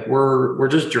this. I think like we're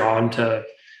just drawn to,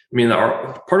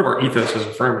 part of our ethos as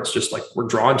a firm, it's just like we're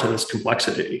drawn to this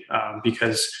complexity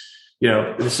because,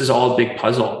 this is all a big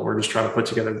puzzle. We're just trying to put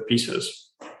together the pieces.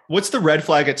 What's the red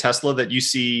flag at Tesla that you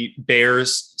see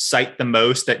bears cite the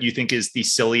most that you think is the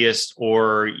silliest,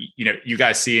 or, you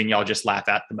guys see and y'all just laugh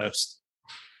at the most?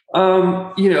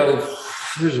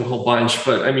 there's a whole bunch,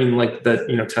 but I mean, like that,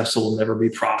 Tesla will never be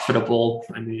profitable.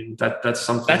 I mean, that's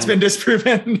something that's been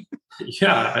disproven.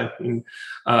 Yeah. I mean,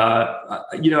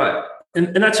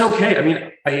 and that's okay. I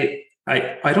mean,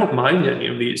 I don't mind any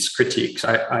of these critiques.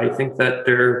 I think that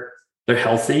they're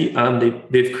healthy.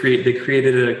 They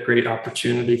created a great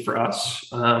opportunity for us.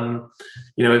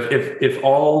 If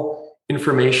all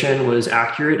information was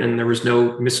accurate and there was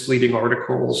no misleading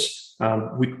articles,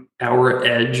 our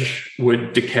edge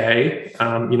would decay.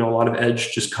 A lot of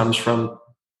edge just comes from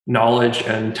knowledge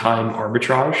and time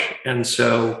arbitrage. And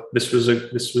so this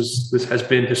has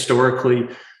been historically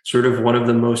sort of one of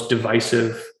the most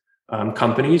divisive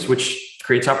companies, which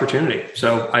creates opportunity.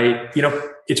 So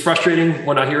it's frustrating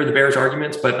when I hear the bears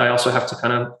arguments, but I also have to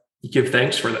kind of give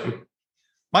thanks for them.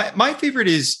 My favorite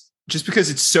is, just because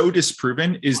it's so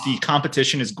disproven, is the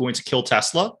competition is going to kill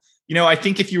Tesla. I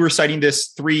think if you were citing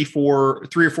this 3 or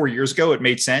 4 years ago, it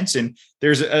made sense. And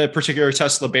there's a particular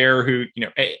Tesla bear who,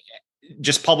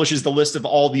 just publishes the list of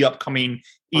all the upcoming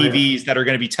EVs that are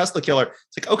going to be Tesla killer.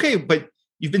 It's like, okay, but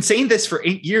you've been saying this for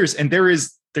 8 years and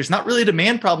there's not really a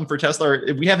demand problem for Tesla.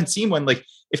 We haven't seen one. Like,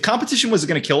 if competition was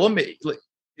going to kill them,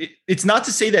 it's not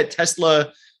to say that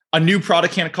Tesla, a new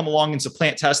product can't come along and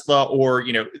supplant Tesla, or,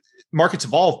 markets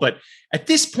evolve. But at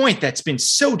this point, that's been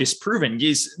so disproven.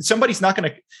 GM's not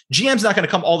going to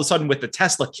come all of a sudden with the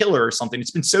Tesla killer or something.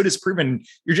 It's been so disproven.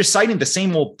 You're just citing the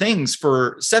same old things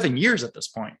for 7 years at this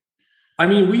point. I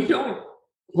mean,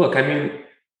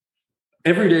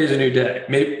 every day is a new day.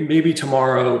 Maybe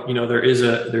tomorrow, there is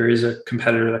a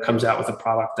competitor that comes out with a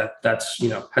product that's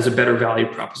has a better value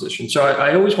proposition. So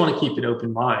I always want to keep an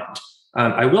open mind.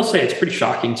 I will say it's pretty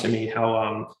shocking to me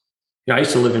how I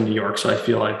used to live in New York, so I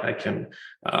feel like I can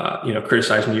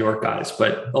criticize New York guys.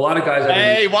 But a lot of guys,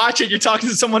 hey, watch it! You're talking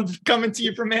to someone coming to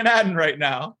you from Manhattan right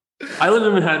now. I lived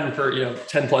in Manhattan for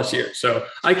 10 plus years, so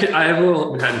I have a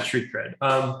little Manhattan street cred.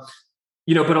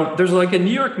 But there's like a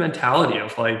New York mentality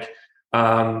of like,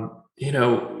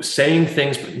 saying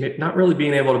things, but not really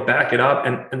being able to back it up.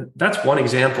 And that's one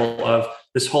example of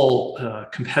this whole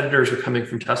competitors are coming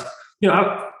from Tesla.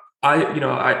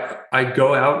 I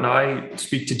go out and I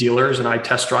speak to dealers and I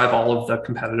test drive all of the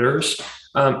competitors.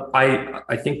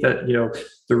 I think that,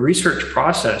 the research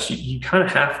process, you kind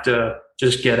of have to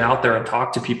just get out there and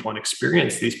talk to people and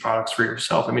experience these products for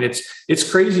yourself. I mean,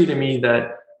 it's crazy to me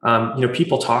that,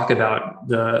 people talk about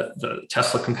the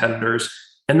Tesla competitors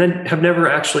and then have never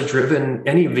actually driven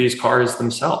any of these cars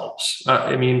themselves.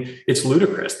 I mean, it's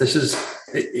ludicrous.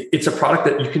 It's a product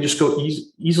that you can just go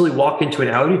easily walk into an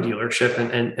Audi dealership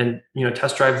and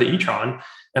test drive the e-tron.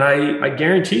 And I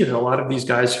guarantee that a lot of these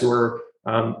guys who are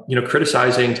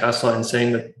criticizing Tesla and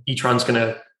saying that e-tron's going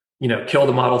to kill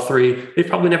the Model 3, they've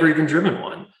probably never even driven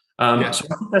one. So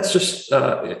I think that's just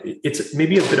it's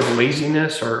maybe a bit of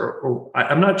laziness, or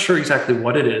I'm not sure exactly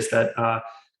what it is that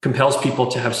compels people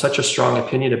to have such a strong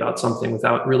opinion about something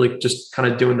without really just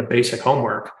kind of doing the basic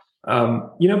homework.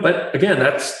 But again,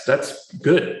 that's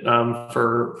good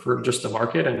for just the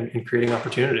market and creating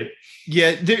opportunity.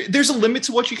 Yeah, there's a limit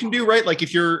to what you can do, right? Like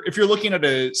if you're looking at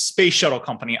a space shuttle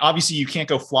company, obviously you can't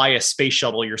go fly a space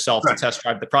shuttle yourself to test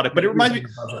drive the product. But it reminds me,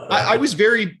 I was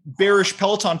very bearish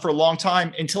Peloton for a long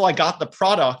time until I got the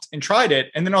product and tried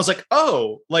it, and then I was like,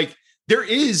 oh, like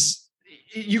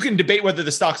you can debate whether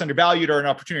the stock's undervalued or an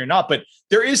opportunity or not, but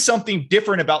there is something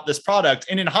different about this product.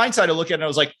 And in hindsight, I look at it and I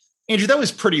was like, Andrew, that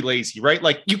was pretty lazy, right?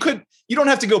 Like you don't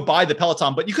have to go buy the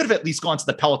Peloton, but you could have at least gone to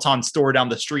the Peloton store down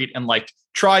the street and like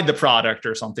tried the product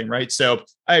or something, right? So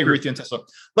I agree with you on Tesla.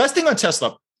 Last thing on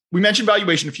Tesla, we mentioned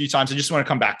valuation a few times. I just want to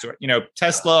come back to it.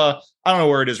 Tesla, I don't know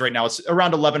where it is right now. It's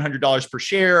around $1,100 per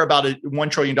share, about a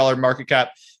 $1 trillion market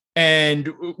cap.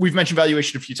 And we've mentioned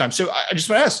valuation a few times. So I just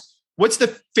want to ask, what's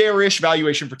the fairish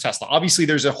valuation for Tesla? Obviously,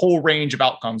 there's a whole range of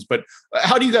outcomes, but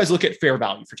how do you guys look at fair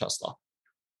value for Tesla?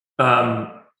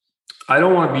 I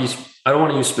don't want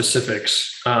to use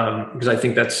specifics because I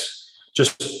think that's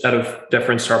just out of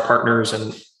deference to our partners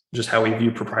and just how we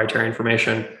view proprietary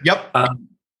information. Yep.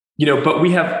 But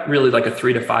we have really like a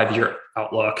 3 to 5 year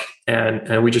outlook,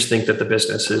 and we just think that the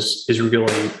business is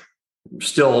really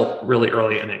still really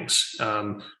early innings.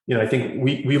 I think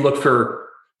we look for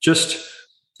just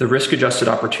the risk-adjusted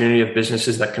opportunity of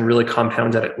businesses that can really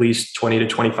compound at least 20 to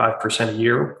 25% a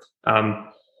year.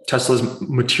 Tesla's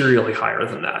materially higher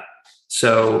than that.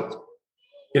 So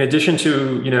in addition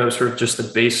to, sort of just the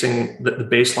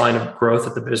baseline of growth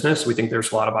of the business, we think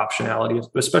there's a lot of optionality,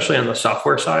 especially on the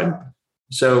software side.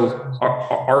 So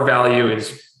our value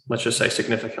is, let's just say,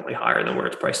 significantly higher than where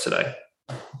it's priced today.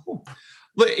 Cool.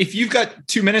 Look, if you've got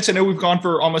 2 minutes, I know we've gone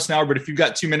for almost an hour, but if you've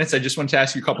got 2 minutes, I just wanted to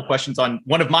ask you a couple questions on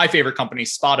one of my favorite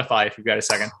companies, Spotify, if you've got a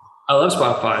second. I love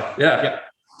Spotify. Yeah.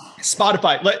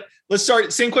 Spotify. Let's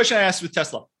start. Same question I asked with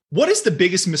Tesla. What is the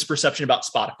biggest misperception about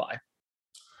Spotify?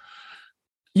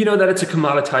 That it's a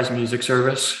commoditized music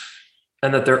service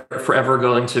and that they're forever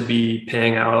going to be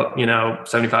paying out,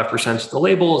 75% to the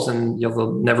labels and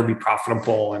they'll never be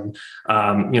profitable. And,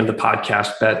 the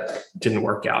podcast bet didn't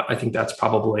work out. I think that's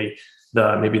probably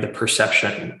maybe the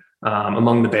perception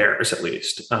among the bears, at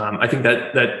least. I think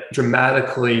that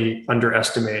dramatically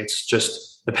underestimates just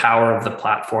the power of the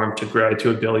platform to grow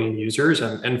to 1 billion users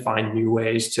and find new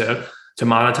ways to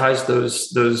monetize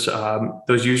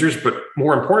those users, but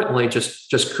more importantly,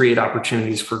 just create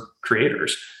opportunities for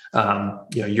creators.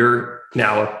 You're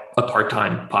now a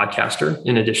part-time podcaster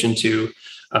in addition to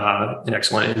an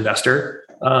excellent investor,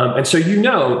 and so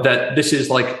that this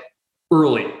is like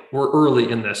early. We're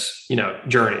early in this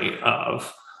journey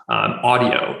of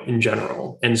audio in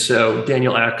general, and so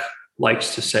Daniel Ek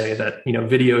likes to say that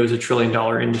video is $1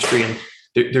 trillion industry, and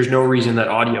there's no reason that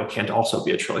audio can't also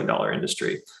be $1 trillion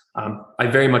industry. I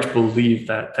very much believe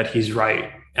that he's right,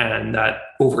 and that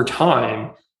over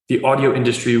time, the audio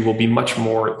industry will be much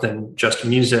more than just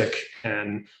music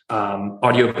and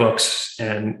audiobooks,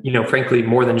 and frankly,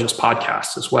 more than just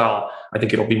podcasts as well. I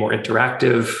think it'll be more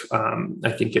interactive.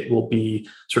 I think it will be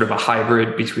sort of a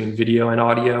hybrid between video and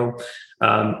audio,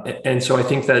 and so I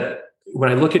think that when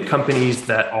I look at companies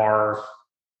that are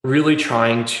really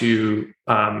trying to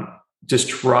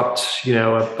disrupt,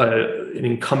 an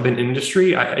incumbent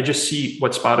industry, I just see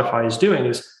what Spotify is doing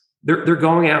is they're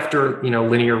going after,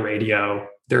 linear radio.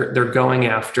 They're going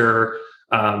after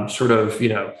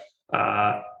the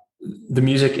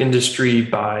music industry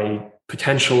by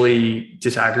potentially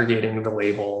disaggregating the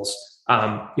labels.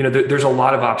 There's a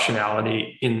lot of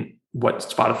optionality in what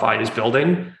Spotify is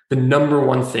building. The number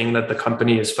one thing that the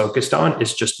company is focused on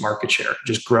is just market share,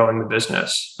 just growing the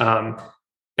business.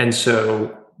 And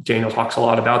so Daniel talks a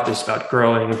lot about this, about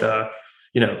growing the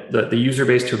user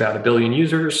base to about 1 billion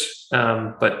users,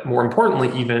 but more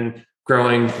importantly, even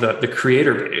growing the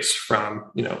creator base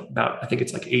from about, I think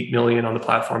it's like 8 million on the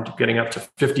platform to getting up to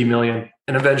 50 million,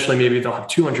 and eventually maybe they'll have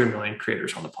 200 million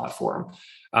creators on the platform.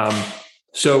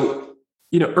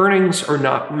 Earnings are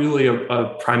not really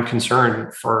a prime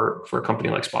concern for a company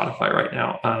like Spotify right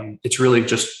now. It's really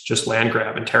just land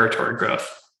grab and territory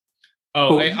growth.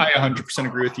 Oh, I 100%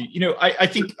 agree with you. I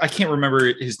think I can't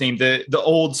remember his name, the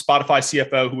old Spotify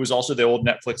CFO, who was also the old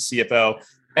Netflix CFO.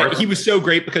 He was so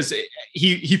great because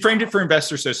he framed it for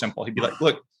investors so simple. He'd be like,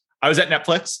 look, I was at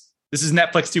Netflix. This is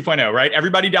Netflix 2.0, right?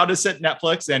 Everybody doubted us at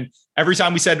Netflix. And every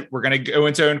time we said, we're going to go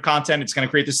into own content, it's going to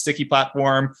create this sticky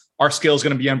platform. Our scale is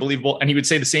going to be unbelievable. And he would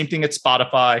say the same thing at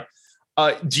Spotify.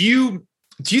 Do you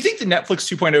think the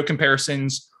Netflix 2.0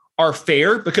 comparisons are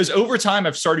fair? Because over time,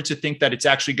 I've started to think that it's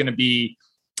actually going to be,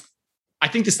 I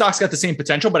think the stock's got the same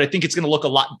potential, but I think it's going to look a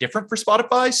lot different for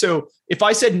Spotify. So if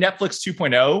I said Netflix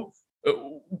 2.0,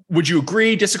 would you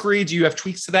agree, disagree? Do you have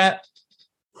tweaks to that?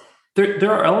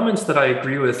 There are elements that I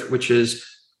agree with, which is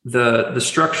the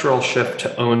structural shift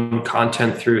to own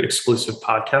content through exclusive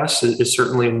podcasts is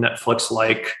certainly a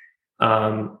Netflix-like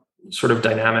sort of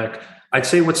dynamic. I'd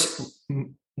say what's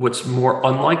more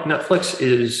unlike Netflix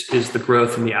is the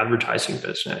growth in the advertising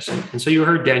business. And so you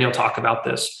heard Daniel talk about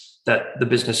this, that the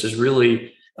business is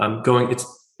really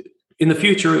it's in the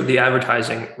future, the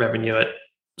advertising revenue at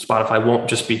Spotify won't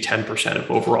just be 10%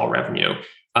 of overall revenue.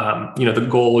 The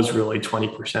goal is really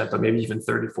 20%, but maybe even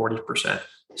 30-40%.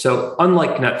 So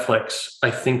unlike Netflix,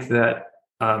 I think that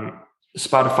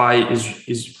Spotify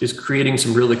is creating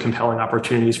some really compelling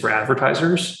opportunities for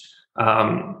advertisers.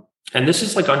 And this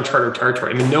is like uncharted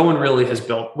territory. I mean, no one really has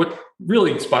built what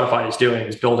really Spotify is doing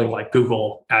is building like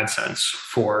Google AdSense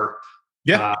for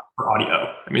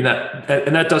audio. I mean,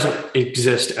 that doesn't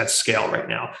exist at scale right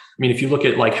now. I mean, if you look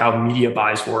at like how media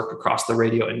buys work across the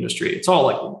radio industry, it's all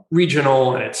like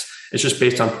regional and it's just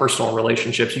based on personal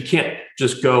relationships. You can't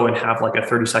just go and have like a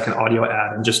 30-second audio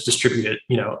ad and just distribute it,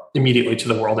 immediately to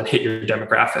the world and hit your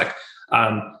demographic.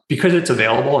 Because it's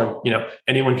available and,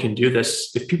 anyone can do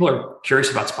this. If people are curious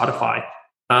about Spotify,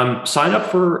 sign up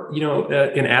for,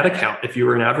 an ad account if you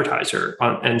were an advertiser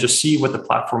and just see what the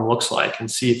platform looks like and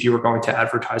see if you were going to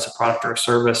advertise a product or a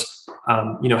service,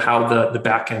 how the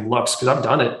back end looks. Cause I've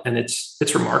done it and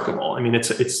it's remarkable. I mean,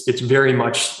 it's very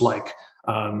much like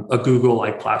a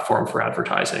Google-like platform for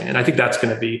advertising. And I think that's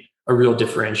going to be a real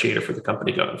differentiator for the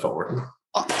company going forward.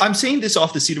 I'm saying this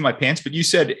off the seat of my pants, but you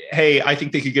said, hey, I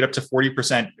think they could get up to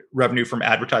 40% revenue from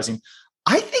advertising.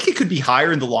 I think it could be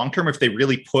higher in the long term if they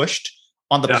really pushed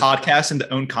on the podcast and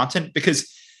the own content, because,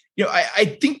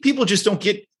 I think people just don't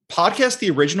get podcast The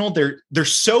Original, they're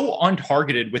so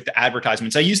untargeted with the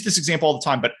advertisements. I use this example all the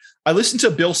time, but I listened to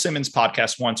a Bill Simmons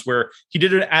podcast once where he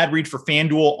did an ad read for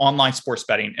FanDuel online sports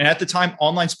betting. And at the time,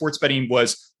 online sports betting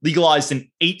was legalized in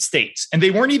 8 states. And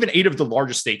they weren't even 8 of the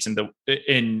largest states in the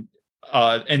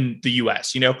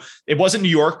US. It wasn't New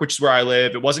York, which is where I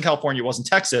live. It wasn't California. It wasn't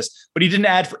Texas, but he did an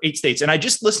ad for 8 states. And I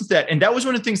just listened to that. And that was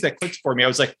one of the things that clicked for me. I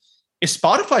was like, if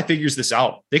Spotify figures this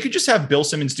out, they could just have Bill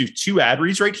Simmons do 2 ad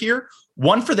reads right here.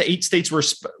 One for the 8 states where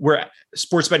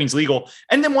sports betting is legal,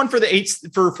 and then one for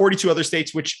for 42 other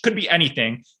states, which could be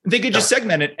anything. They could just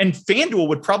segment it, and FanDuel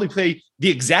would probably pay the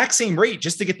exact same rate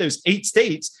just to get those 8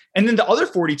 states. And then the other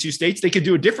 42 states, they could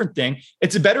do a different thing.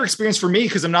 It's a better experience for me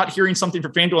because I'm not hearing something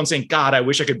from FanDuel and saying, God, I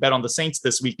wish I could bet on the Saints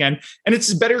this weekend. And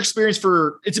it's a better experience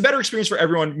for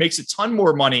everyone, makes a ton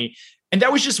more money. And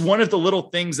that was just one of the little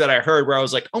things that I heard where I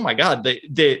was like, oh my God,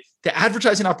 the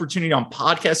advertising opportunity on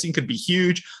podcasting could be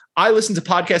huge. I listen to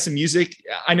podcasts and music.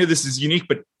 I know this is unique,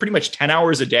 but pretty much 10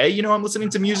 hours a day, I'm listening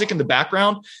to music in the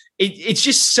background. It's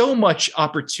just so much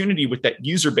opportunity with that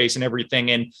user base and everything.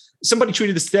 And somebody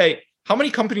tweeted this today. How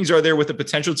many companies are there with the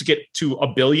potential to get to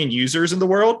 1 billion users in the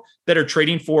world that are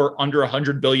trading for under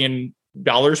 $100 billion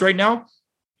right now?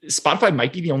 Spotify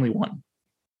might be the only one.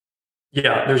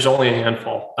 Yeah, there's only a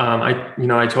handful.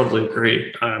 I totally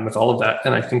agree with all of that.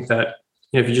 And I think that,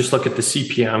 if you just look at the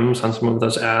CPMs on some of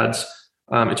those ads,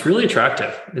 it's really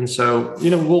attractive. And so,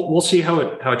 we'll see how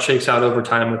it shakes out over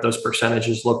time, what those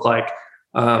percentages look like.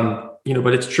 But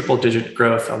it's triple digit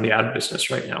growth on the ad business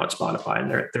right now at Spotify, and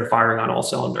they're firing on all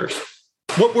cylinders.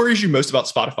 What worries you most about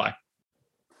Spotify?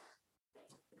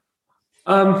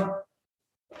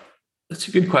 That's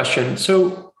a good question.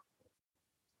 So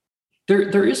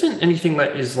there isn't anything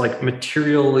that is like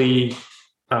materially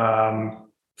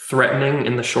threatening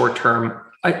in the short term.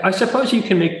 I suppose you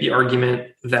can make the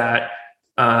argument that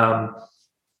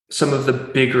some of the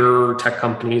bigger tech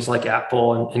companies like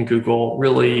Apple and Google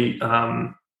really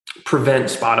prevent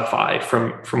Spotify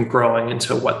from growing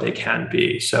into what they can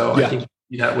be. So I think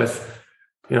you do that with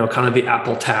kind of the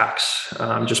Apple tax,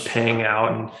 just paying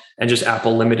out and just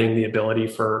Apple limiting the ability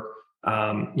for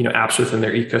apps within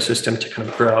their ecosystem to kind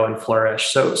of grow and flourish.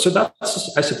 So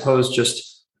that's, I suppose,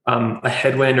 just a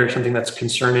headwind or something that's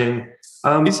concerning.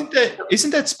 Isn't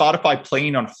that Spotify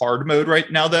playing on hard mode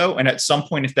right now, though? And at some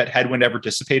point, if that headwind ever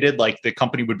dissipated, like the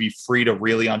company would be free to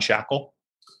really unshackle?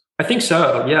 I think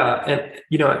so. Yeah.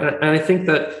 And I think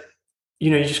that,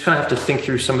 you just kind of have to think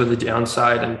through some of the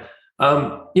downside and,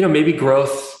 maybe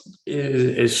growth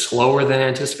is slower than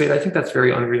anticipated. I think that's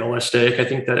very unrealistic. I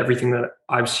think that everything that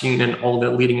I've seen and all the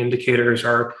leading indicators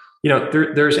are,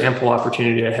 there's ample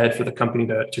opportunity ahead for the company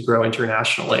to grow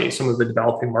internationally. Some of the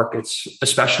developing markets,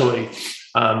 especially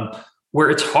where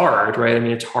it's hard, right? I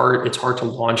mean, it's hard to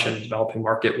launch in a developing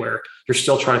market where you're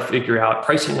still trying to figure out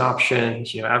pricing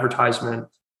options, advertisement.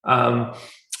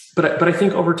 But I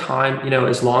think over time,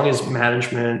 as long as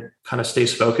management kind of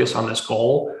stays focused on this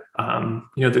goal,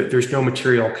 there's no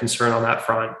material concern on that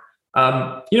front.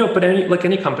 But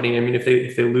any company, I mean, if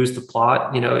they lose the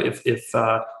plot,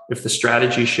 if the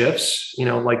strategy shifts,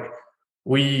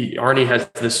 we already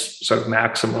have this sort of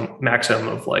maxim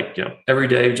of every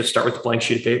day just start with a blank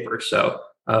sheet of paper. So,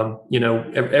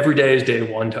 every day is day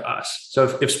one to us. So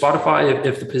if Spotify,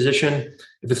 if the position,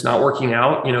 if it's not working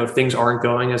out, if things aren't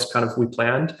going as kind of we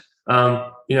planned,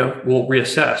 we'll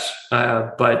reassess.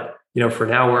 But for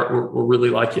now, we're really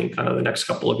liking kind of the next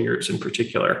couple of years in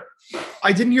particular.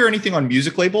 I didn't hear anything on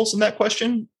music labels in that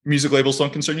question. Music labels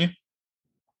don't concern you?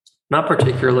 Not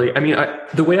particularly. I mean,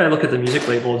 the way I look at the music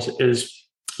labels is,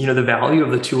 the value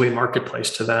of the two-way marketplace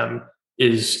to them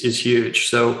is huge.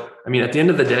 So, I mean, at the end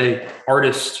of the day,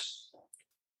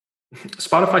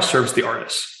 Spotify serves the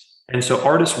artists. And so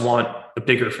artists want a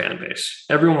bigger fan base.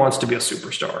 Everyone wants to be a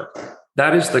superstar.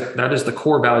 That is the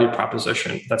core value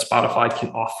proposition that Spotify can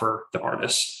offer the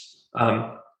artists.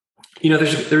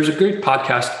 There's a great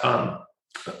podcast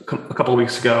a couple of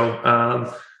weeks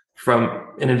ago from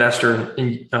an investor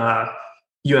in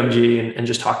UMG and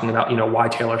just talking about why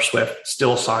Taylor Swift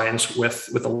still signs with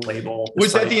a label.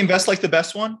 Was that the Invest Like the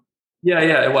Best one? Yeah,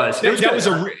 it was.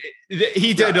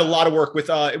 He did a lot of work with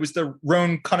it was the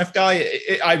Roan Cunniff guy.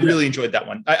 I really enjoyed that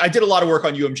one. I did a lot of work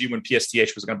on UMG when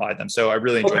PSTH was going to buy them, so I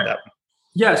really enjoyed that one.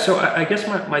 Yeah, so I guess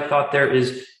my thought there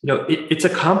is, it's a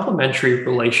complementary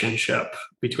relationship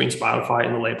between Spotify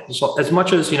and the label. So as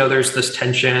much as, there's this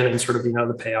tension and sort of, the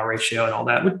payout ratio and all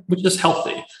that, which is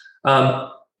healthy.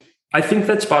 I think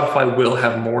that Spotify will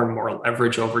have more and more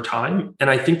leverage over time. And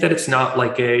I think that it's not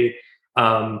like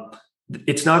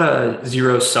it's not a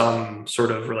zero sum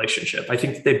sort of relationship. I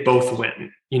think they both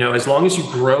win. As long as you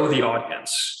grow the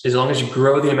audience, as long as you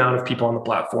grow the amount of people on the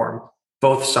platform,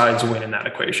 both sides win in that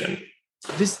equation.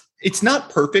 It's not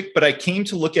perfect, but I came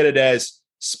to look at it as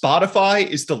Spotify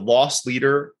is the loss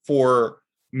leader for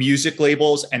music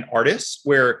labels and artists,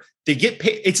 where they get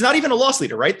paid. It's not even a loss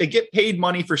leader, right? They get paid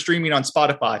money for streaming on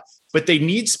Spotify, but they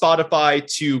need Spotify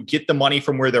to get the money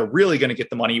from where they're really going to get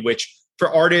the money, which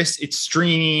for artists, it's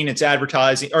streaming, it's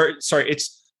advertising,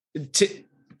 it's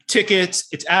tickets,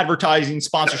 it's advertising,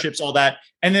 sponsorships, all that.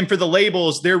 And then for the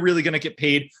labels, they're really going to get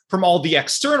paid from all the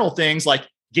external things, like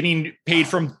getting paid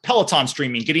from Peloton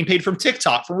streaming, getting paid from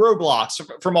TikTok, from Roblox,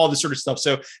 from all this sort of stuff.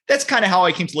 So that's kind of how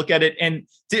I came to look at it. And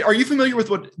are you familiar with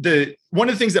one of the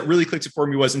things that really clicked it for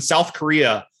me was in South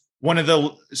Korea, one of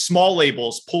the small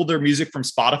labels pulled their music from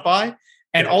Spotify,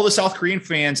 and all the South Korean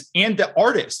fans and the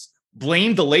artists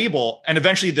blamed the label, and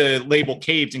eventually the label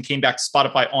caved and came back to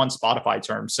Spotify on Spotify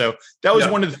terms. So that was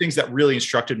one of the things that really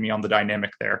instructed me on the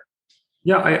dynamic there.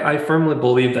 Yeah, I firmly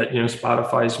believe that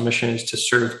Spotify's mission is to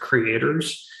serve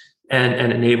creators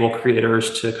and enable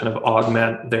creators to kind of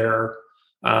augment their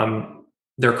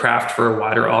craft for a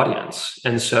wider audience.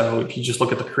 And so if you just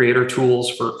look at the creator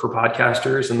tools for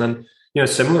podcasters, and then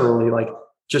similarly, like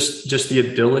just the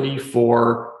ability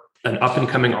for an up and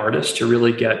coming artist to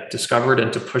really get discovered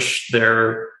and to push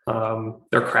their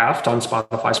craft on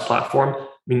Spotify's platform. I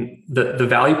mean, the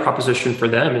value proposition for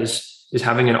them is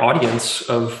having an audience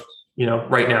of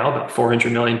right now about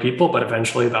 400 million people, but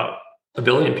eventually about 1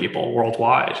 billion people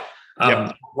worldwide.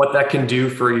 What that can do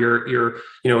for your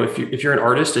if you're an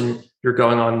artist and you're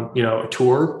going on a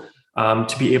tour,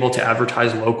 to be able to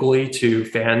advertise locally to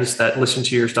fans that listen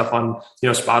to your stuff on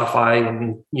Spotify,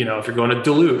 and if you're going to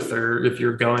Duluth or if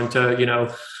you're going to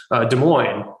Des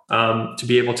Moines, to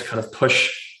be able to kind of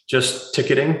push just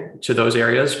ticketing to those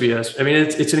areas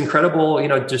it's an incredible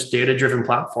just data-driven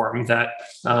platform that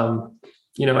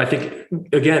I think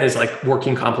again is like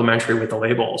working complementary with the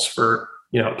labels for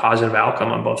positive outcome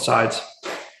on both sides.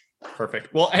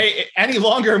 Perfect. Well, hey, any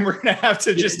longer and we're going to have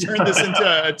to just turn this into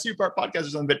a 2-part podcast or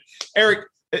something. But Eric,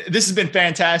 this has been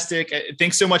fantastic.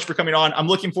 Thanks so much for coming on. I'm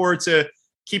looking forward to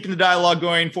keeping the dialogue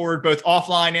going forward, both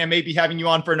offline and maybe having you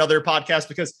on for another podcast,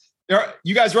 because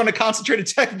you guys run a concentrated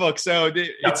tech book. So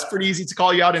it's pretty easy to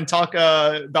call you out and talk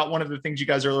about one of the things you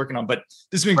guys are working on. But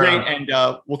this has been great, and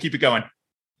we'll keep it going.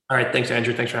 All right. Thanks,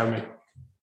 Andrew. Thanks for having me.